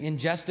addition to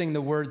ingesting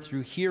the word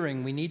through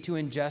hearing, we need to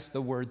ingest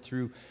the word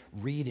through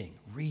reading.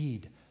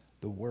 Read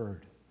the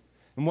word.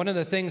 And one of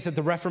the things that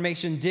the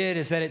Reformation did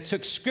is that it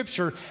took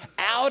Scripture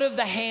out of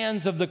the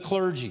hands of the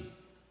clergy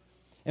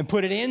and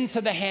put it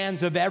into the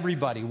hands of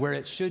everybody where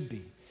it should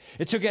be.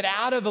 It took it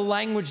out of a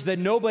language that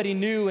nobody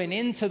knew and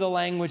into the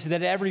language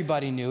that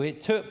everybody knew.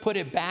 It put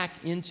it back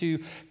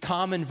into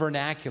common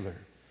vernacular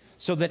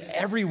so that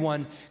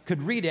everyone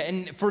could read it.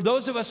 And for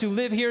those of us who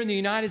live here in the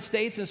United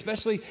States,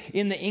 especially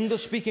in the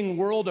English-speaking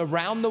world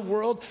around the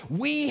world,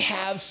 we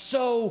have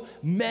so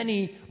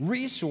many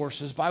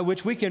resources by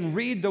which we can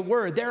read the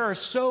Word. There are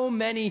so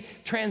many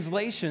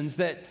translations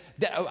that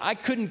I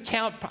couldn't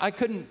count. I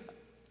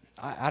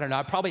don't know,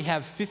 I probably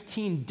have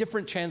 15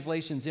 different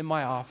translations in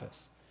my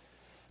office,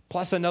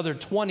 plus another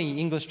 20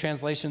 English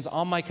translations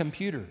on my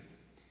computer.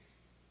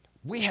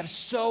 We have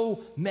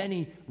so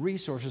many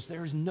resources.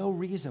 There's no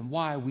reason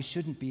why we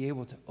shouldn't be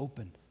able to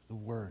open the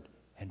Word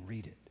and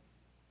read it.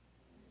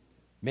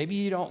 Maybe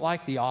you don't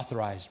like the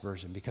authorized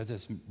version because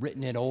it's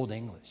written in Old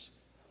English.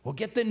 Well,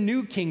 get the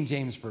New King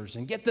James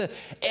Version. Get the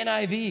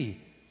NIV.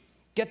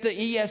 Get the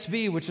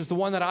ESV, which is the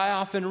one that I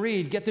often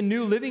read. Get the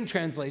New Living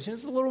Translation.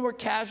 It's a little more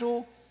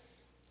casual.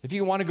 If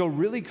you want to go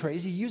really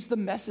crazy, use the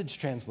Message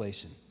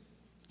translation.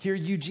 Hear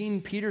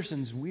Eugene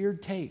Peterson's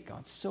weird take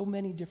on so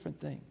many different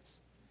things.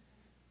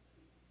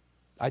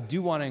 I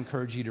do want to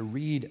encourage you to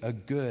read a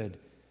good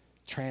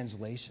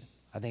translation.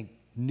 I think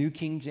New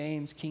King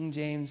James,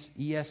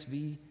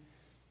 ESV,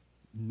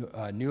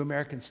 New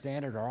American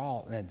Standard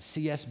and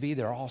CSB,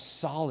 they're all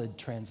solid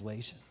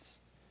translations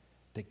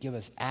that give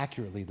us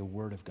accurately the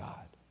Word of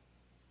God.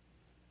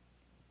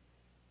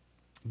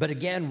 But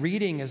again,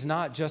 reading is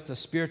not just a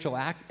spiritual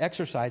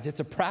exercise, it's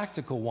a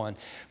practical one.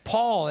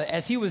 Paul,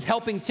 as he was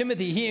helping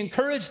Timothy, he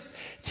encouraged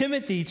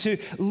Timothy to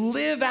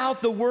live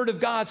out the Word of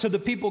God so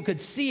that people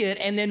could see it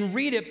and then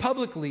read it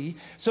publicly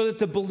so that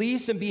the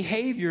beliefs and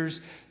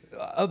behaviors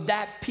of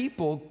that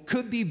people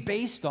could be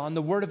based on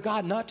the Word of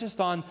God, not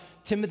just on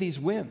Timothy's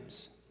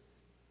whims.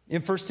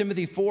 In 1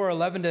 Timothy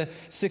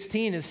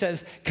 4:11-16, it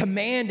says,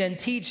 "Command and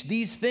teach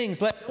these things.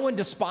 Let no one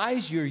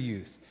despise your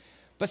youth,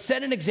 but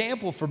set an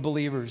example for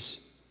believers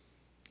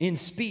in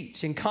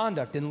speech, in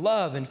conduct, in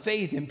love, in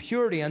faith, in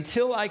purity.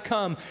 Until I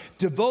come,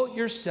 devote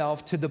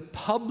yourself to the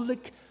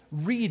public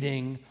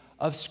reading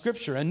of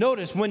Scripture." And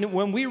notice,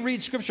 when we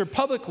read Scripture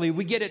publicly,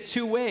 we get it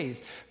two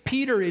ways.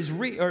 Timothy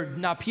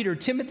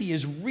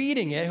is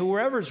reading it.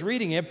 Whoever's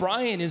reading it,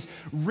 Brian is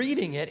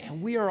reading it,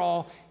 and we are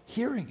all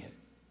hearing it.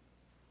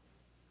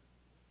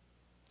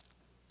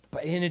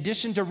 But in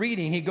addition to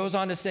reading, he goes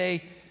on to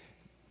say,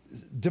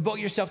 devote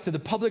yourself to the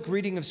public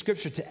reading of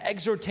Scripture, to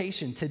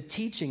exhortation, to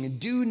teaching, and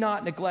do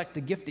not neglect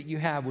the gift that you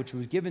have, which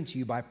was given to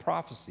you by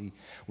prophecy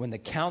when the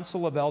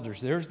council of elders,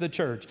 there's the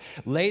church,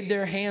 laid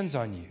their hands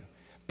on you.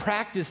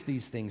 Practice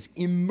these things.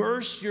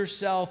 Immerse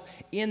yourself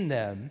in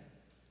them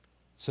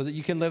so that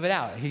you can live it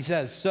out. He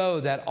says,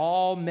 so that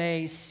all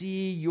may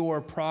see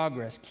your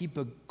progress. Keep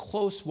a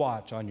close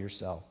watch on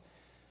yourself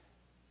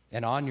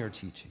and on your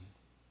teaching.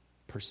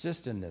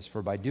 Persist in this,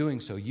 for by doing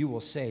so, you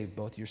will save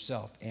both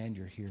yourself and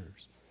your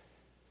hearers.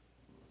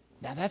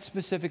 Now, that's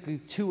specifically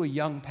to a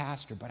young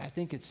pastor, but I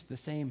think it's the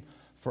same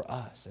for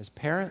us. As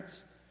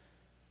parents,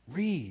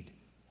 read,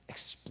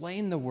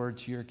 explain the Word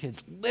to your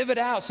kids, live it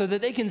out so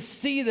that they can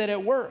see that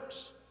it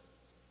works.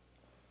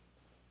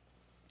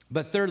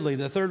 But thirdly,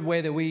 the third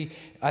way that we,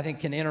 I think,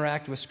 can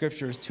interact with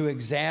Scripture is to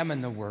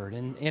examine the Word.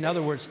 In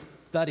other words,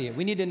 study it.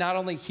 We need to not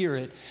only hear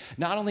it,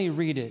 not only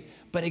read it,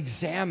 but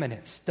examine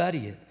it,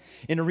 study it.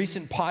 In a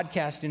recent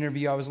podcast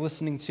interview I was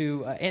listening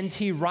to,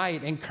 N.T.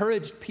 Wright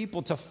encouraged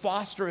people to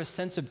foster a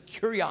sense of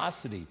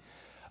curiosity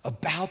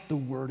about the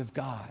Word of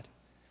God.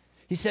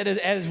 He said,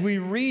 as we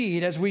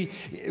read,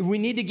 we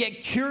need to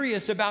get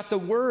curious about the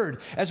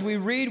Word. As we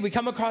read, we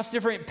come across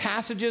different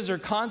passages or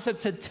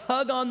concepts to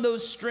tug on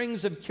those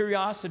strings of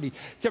curiosity,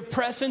 to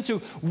press into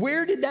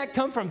where did that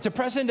come from, to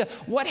press into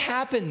what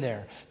happened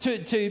there,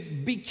 to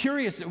be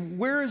curious,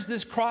 where is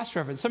this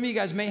cross-reference? Some of you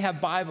guys may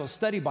have Bibles,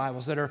 study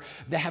Bibles that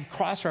have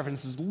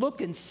cross-references. Look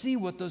and see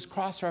what those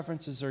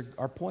cross-references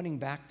are pointing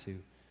back to.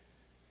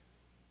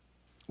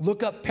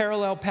 Look up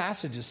parallel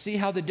passages. See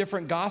how the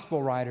different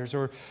gospel writers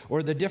or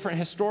the different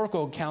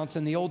historical accounts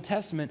in the Old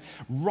Testament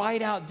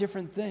write out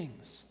different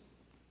things.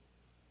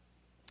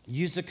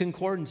 Use the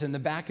concordance in the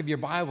back of your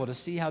Bible to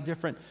see how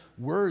different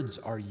words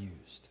are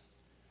used.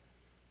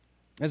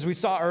 As we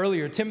saw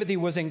earlier, Timothy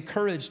was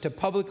encouraged to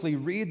publicly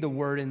read the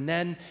Word and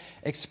then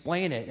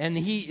explain it. And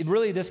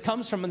this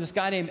comes from this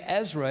guy named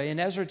Ezra. In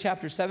Ezra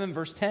chapter 7,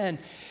 verse 10,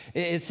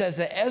 it says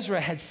that Ezra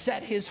had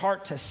set his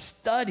heart to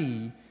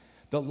study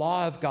the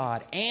law of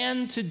God,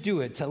 and to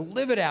do it, to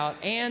live it out,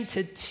 and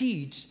to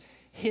teach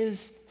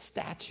his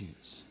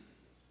statutes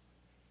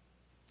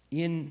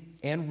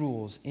and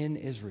rules in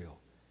Israel.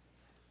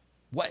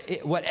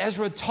 What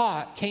Ezra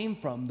taught came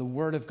from the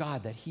Word of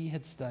God that he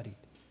had studied.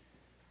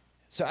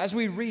 So as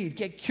we read,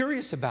 get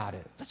curious about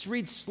it. Let's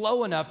read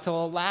slow enough to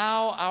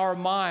allow our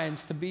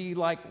minds to be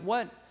like,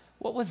 what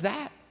was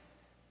that?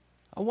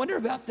 I wonder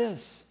about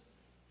this.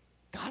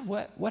 God,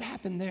 what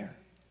happened there?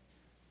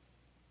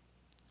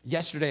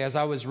 Yesterday, as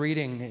I was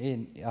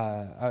reading,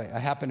 I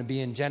happened to be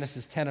in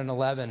Genesis 10 and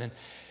 11,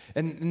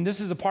 and this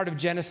is a part of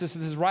Genesis.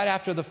 This is right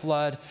after the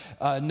flood.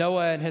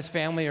 Noah and his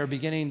family are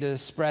beginning to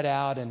spread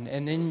out, and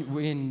then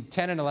in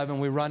 10 and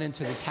 11, we run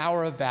into the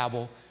Tower of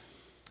Babel.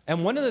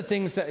 And one of the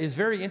things that is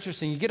very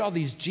interesting, you get all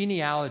these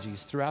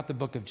genealogies throughout the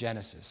book of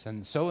Genesis,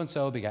 and so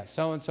begat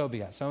so-and-so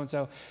begat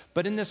so-and-so.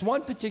 But in this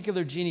one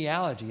particular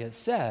genealogy, it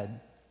said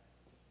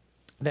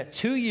that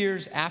 2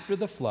 years after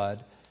the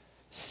flood,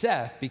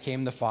 Seth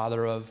became the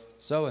father of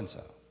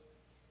so-and-so.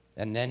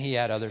 And then he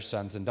had other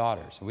sons and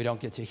daughters. And we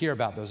don't get to hear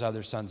about those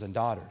other sons and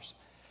daughters.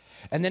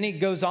 And then he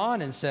goes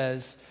on and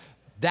says,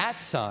 that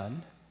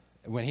son,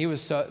 when he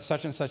was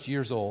such and such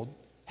years old,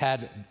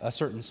 had a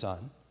certain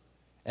son,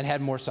 and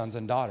had more sons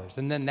and daughters.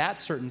 And then that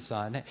certain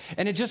son,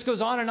 and it just goes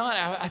on and on.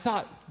 I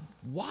thought,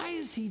 why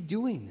is he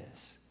doing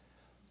this?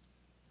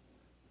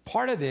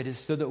 Part of it is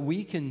so that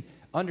we can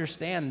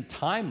understand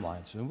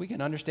timelines, and we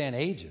can understand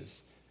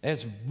ages. And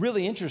it's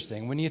really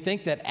interesting when you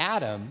think that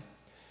Adam,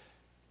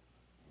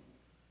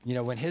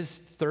 when his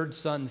third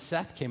son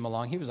Seth came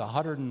along, he was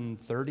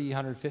 130,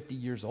 150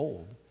 years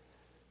old.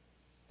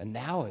 And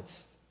now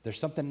there's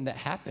something that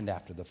happened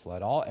after the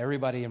flood.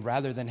 Everybody, and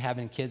rather than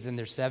having kids in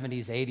their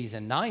 70s, 80s,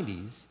 and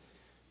 90s,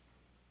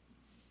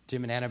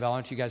 Jim and Annabelle,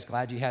 aren't you guys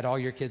glad you had all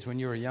your kids when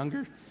you were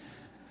younger?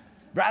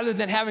 Rather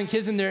than having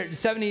kids in their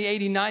 70s,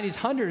 80s, 90s,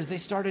 100s, they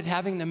started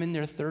having them in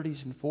their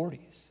 30s and 40s.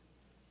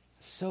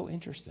 It's so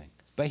interesting.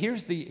 But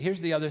here's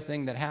the other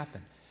thing that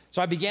happened.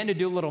 So I began to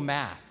do a little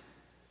math.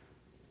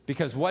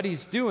 Because what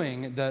he's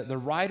doing, the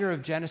writer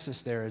of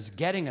Genesis there is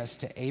getting us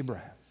to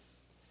Abraham.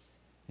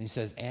 And he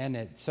says, and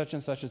at such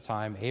and such a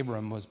time,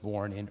 Abram was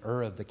born in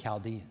Ur of the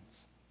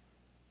Chaldeans.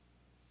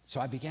 So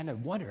I began to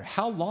wonder,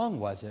 how long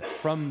was it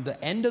from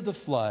the end of the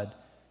flood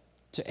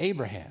to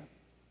Abraham?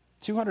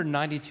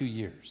 292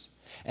 years.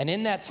 And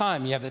in that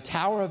time, you have the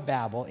Tower of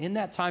Babel. In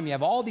that time, you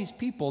have all these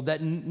people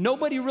that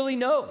nobody really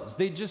knows.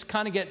 They just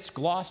kind of get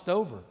glossed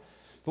over.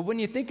 But when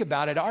you think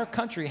about it, our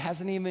country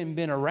hasn't even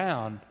been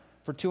around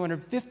for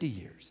 250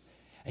 years.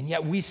 And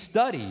yet we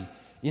study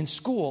in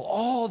school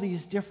all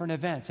these different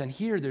events. And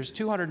here there's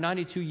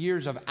 292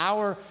 years of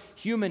our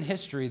human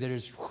history that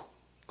is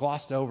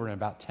glossed over in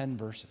about 10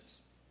 verses.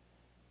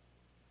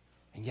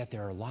 And yet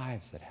there are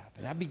lives that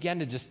happen. I began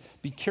to just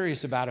be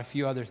curious about a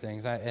few other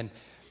things.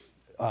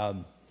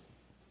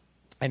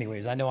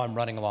 Anyways, I know I'm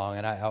running along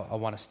and I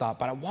want to stop,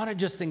 but I want to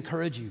just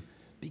encourage you.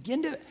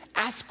 Begin to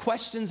ask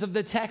questions of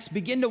the text.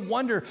 Begin to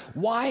wonder,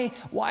 why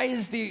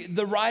is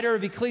the writer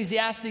of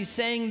Ecclesiastes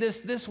saying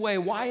this way?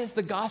 Why is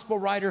the gospel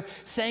writer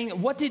saying,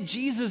 what did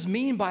Jesus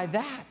mean by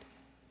that?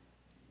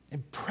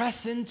 And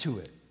press into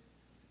it.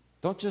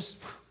 Don't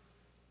just,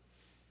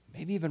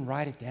 maybe even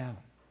write it down.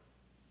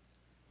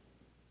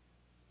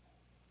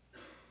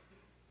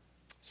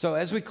 So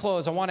as we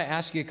close, I want to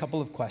ask you a couple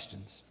of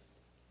questions.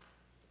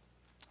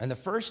 And the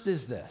first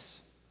is this.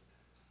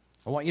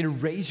 I want you to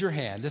raise your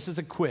hand. This is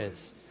a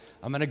quiz.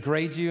 I'm going to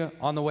grade you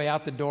on the way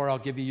out the door. I'll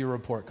give you your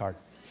report card.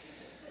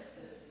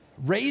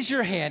 Raise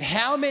your hand.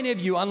 How many of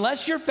you,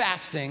 unless you're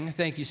fasting,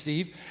 thank you,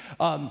 Steve,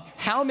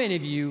 how many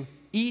of you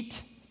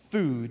eat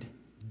food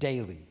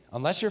daily?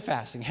 Unless you're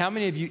fasting, how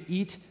many of you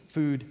eat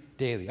food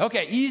daily?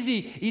 Okay,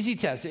 easy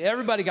test.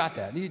 Everybody got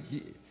that.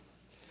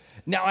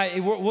 Now,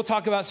 we'll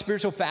talk about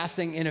spiritual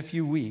fasting in a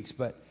few weeks,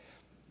 but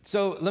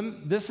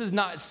this is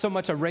not so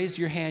much a raise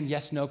your hand,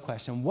 yes, no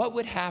question. What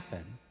would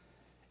happen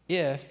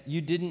if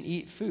you didn't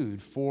eat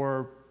food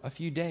for a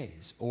few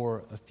days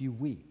or a few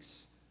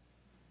weeks?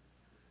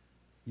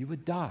 You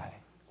would die,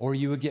 or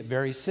you would get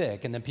very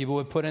sick, and then people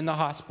would put you in the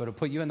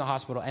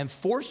hospital and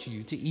force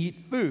you to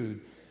eat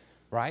food,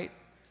 right?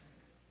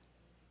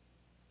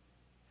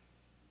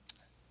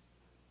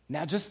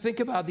 Now just think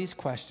about these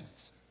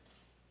questions.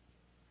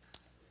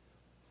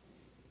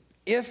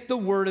 If the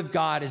Word of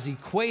God is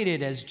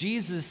equated, as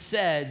Jesus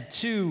said,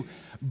 to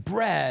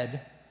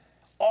bread,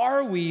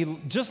 are we,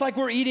 just like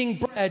we're eating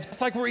bread,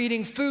 just like we're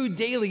eating food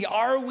daily,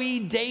 are we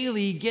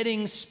daily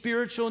getting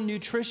spiritual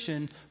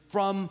nutrition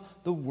from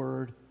the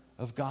Word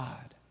of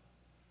God?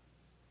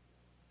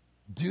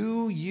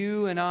 Do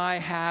you and I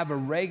have a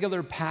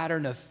regular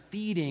pattern of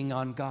feeding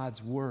on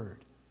God's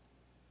Word?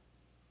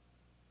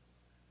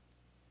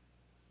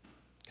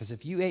 Because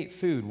if you ate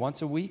food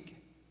once a week,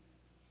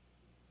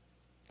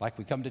 like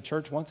we come to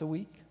church once a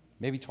week,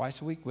 maybe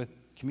twice a week with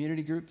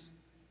community groups,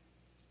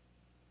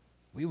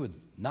 we would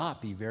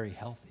not be very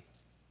healthy.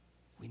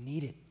 We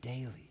need it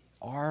daily.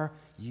 Are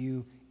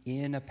you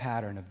in a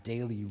pattern of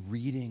daily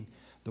reading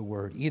the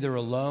Word, either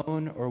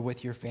alone or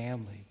with your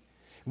family?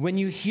 When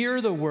you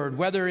hear the Word,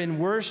 whether in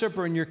worship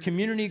or in your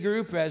community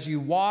group, as you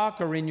walk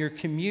or in your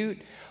commute,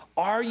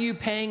 are you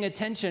paying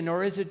attention,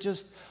 or is it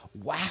just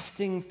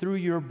wafting through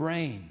your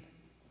brain?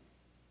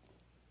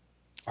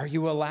 Are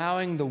you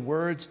allowing the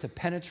words to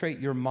penetrate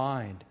your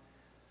mind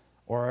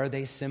Or are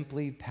they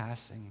simply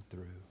passing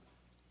through?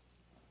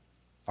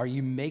 Are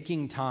you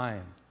making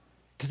time?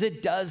 Because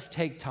it does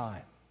take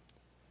time.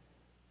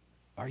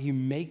 Are you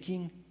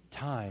making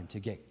time to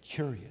get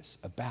curious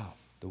about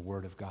the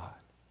Word of God?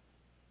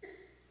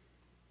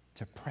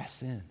 To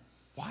press in.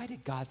 Why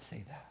did God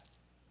say that?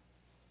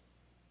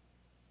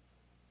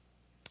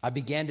 I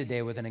began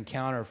today with an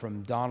encounter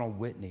from Donald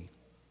Whitney.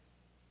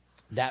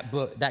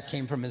 That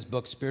came from his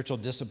book, Spiritual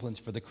Disciplines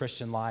for the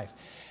Christian Life.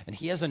 And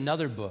he has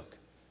another book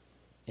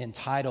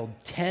entitled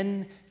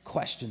 10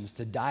 Questions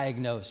to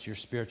Diagnose Your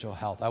Spiritual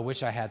Health. I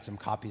wish I had some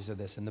copies of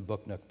this in the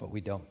book nook, but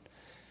we don't.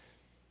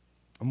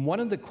 And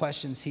one of the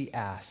questions he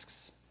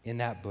asks in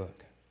that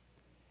book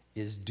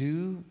is,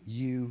 do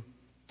you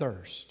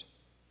thirst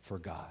for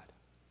God?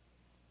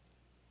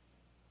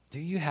 Do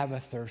you have a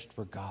thirst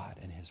for God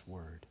and His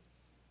Word?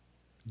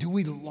 Do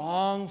we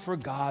long for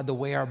God the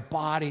way our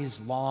bodies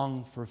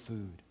long for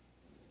food?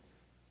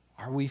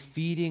 Are we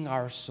feeding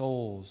our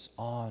souls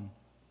on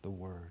the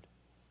Word?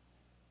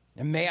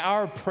 And may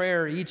our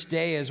prayer each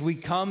day as we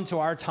come to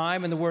our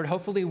time in the Word,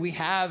 hopefully we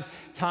have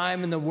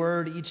time in the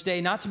Word each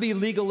day, not to be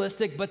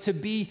legalistic, but to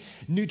be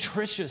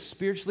nutritious,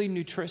 spiritually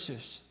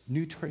nutritious.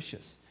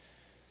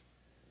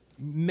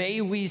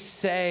 May we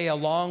say,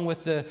 along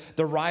with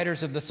the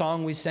writers of the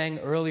song we sang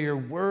earlier,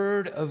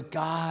 Word of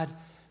God,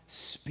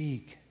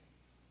 speak.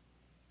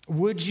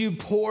 Would you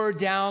pour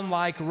down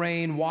like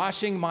rain,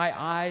 washing my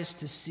eyes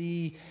to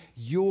see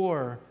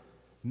your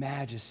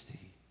majesty?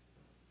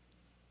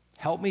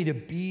 Help me to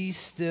be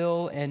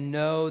still and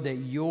know that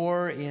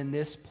you're in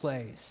this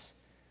place.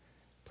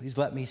 Please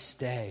let me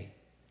stay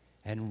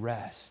and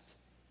rest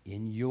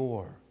in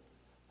your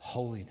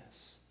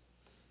holiness.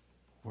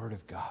 Word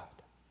of God,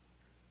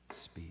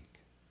 speak.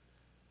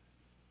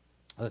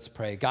 Let's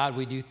pray. God,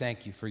 we do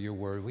thank you for your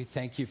word. We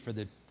thank you for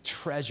the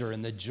treasure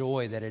and the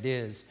joy that it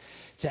is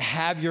to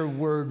have your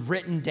word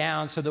written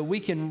down so that we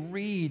can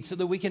read, so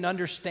that we can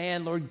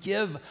understand. Lord,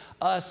 give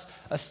us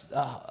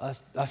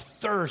a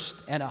thirst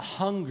and a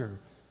hunger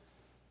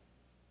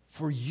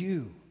for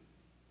you,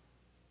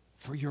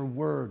 for your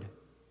word,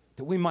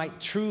 that we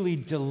might truly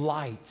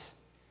delight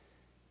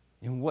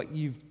in what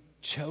you've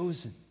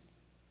chosen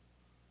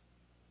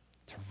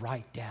to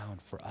write down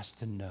for us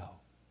to know.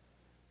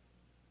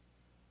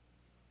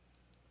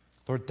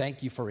 Lord,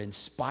 thank you for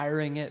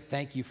inspiring it.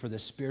 Thank you for the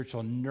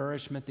spiritual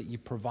nourishment that you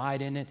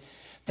provide in it.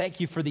 Thank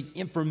you for the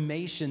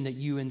information that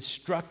you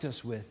instruct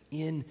us with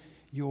in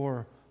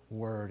your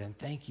word. And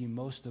thank you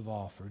most of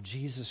all for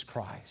Jesus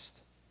Christ,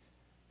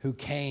 who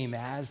came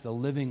as the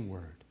living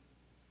word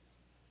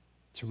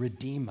to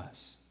redeem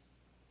us.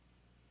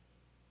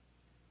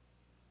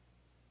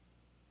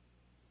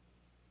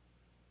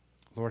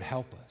 Lord,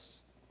 help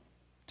us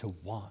to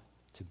want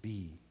to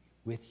be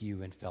with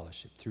you in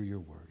fellowship through your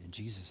word. In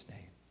Jesus' name.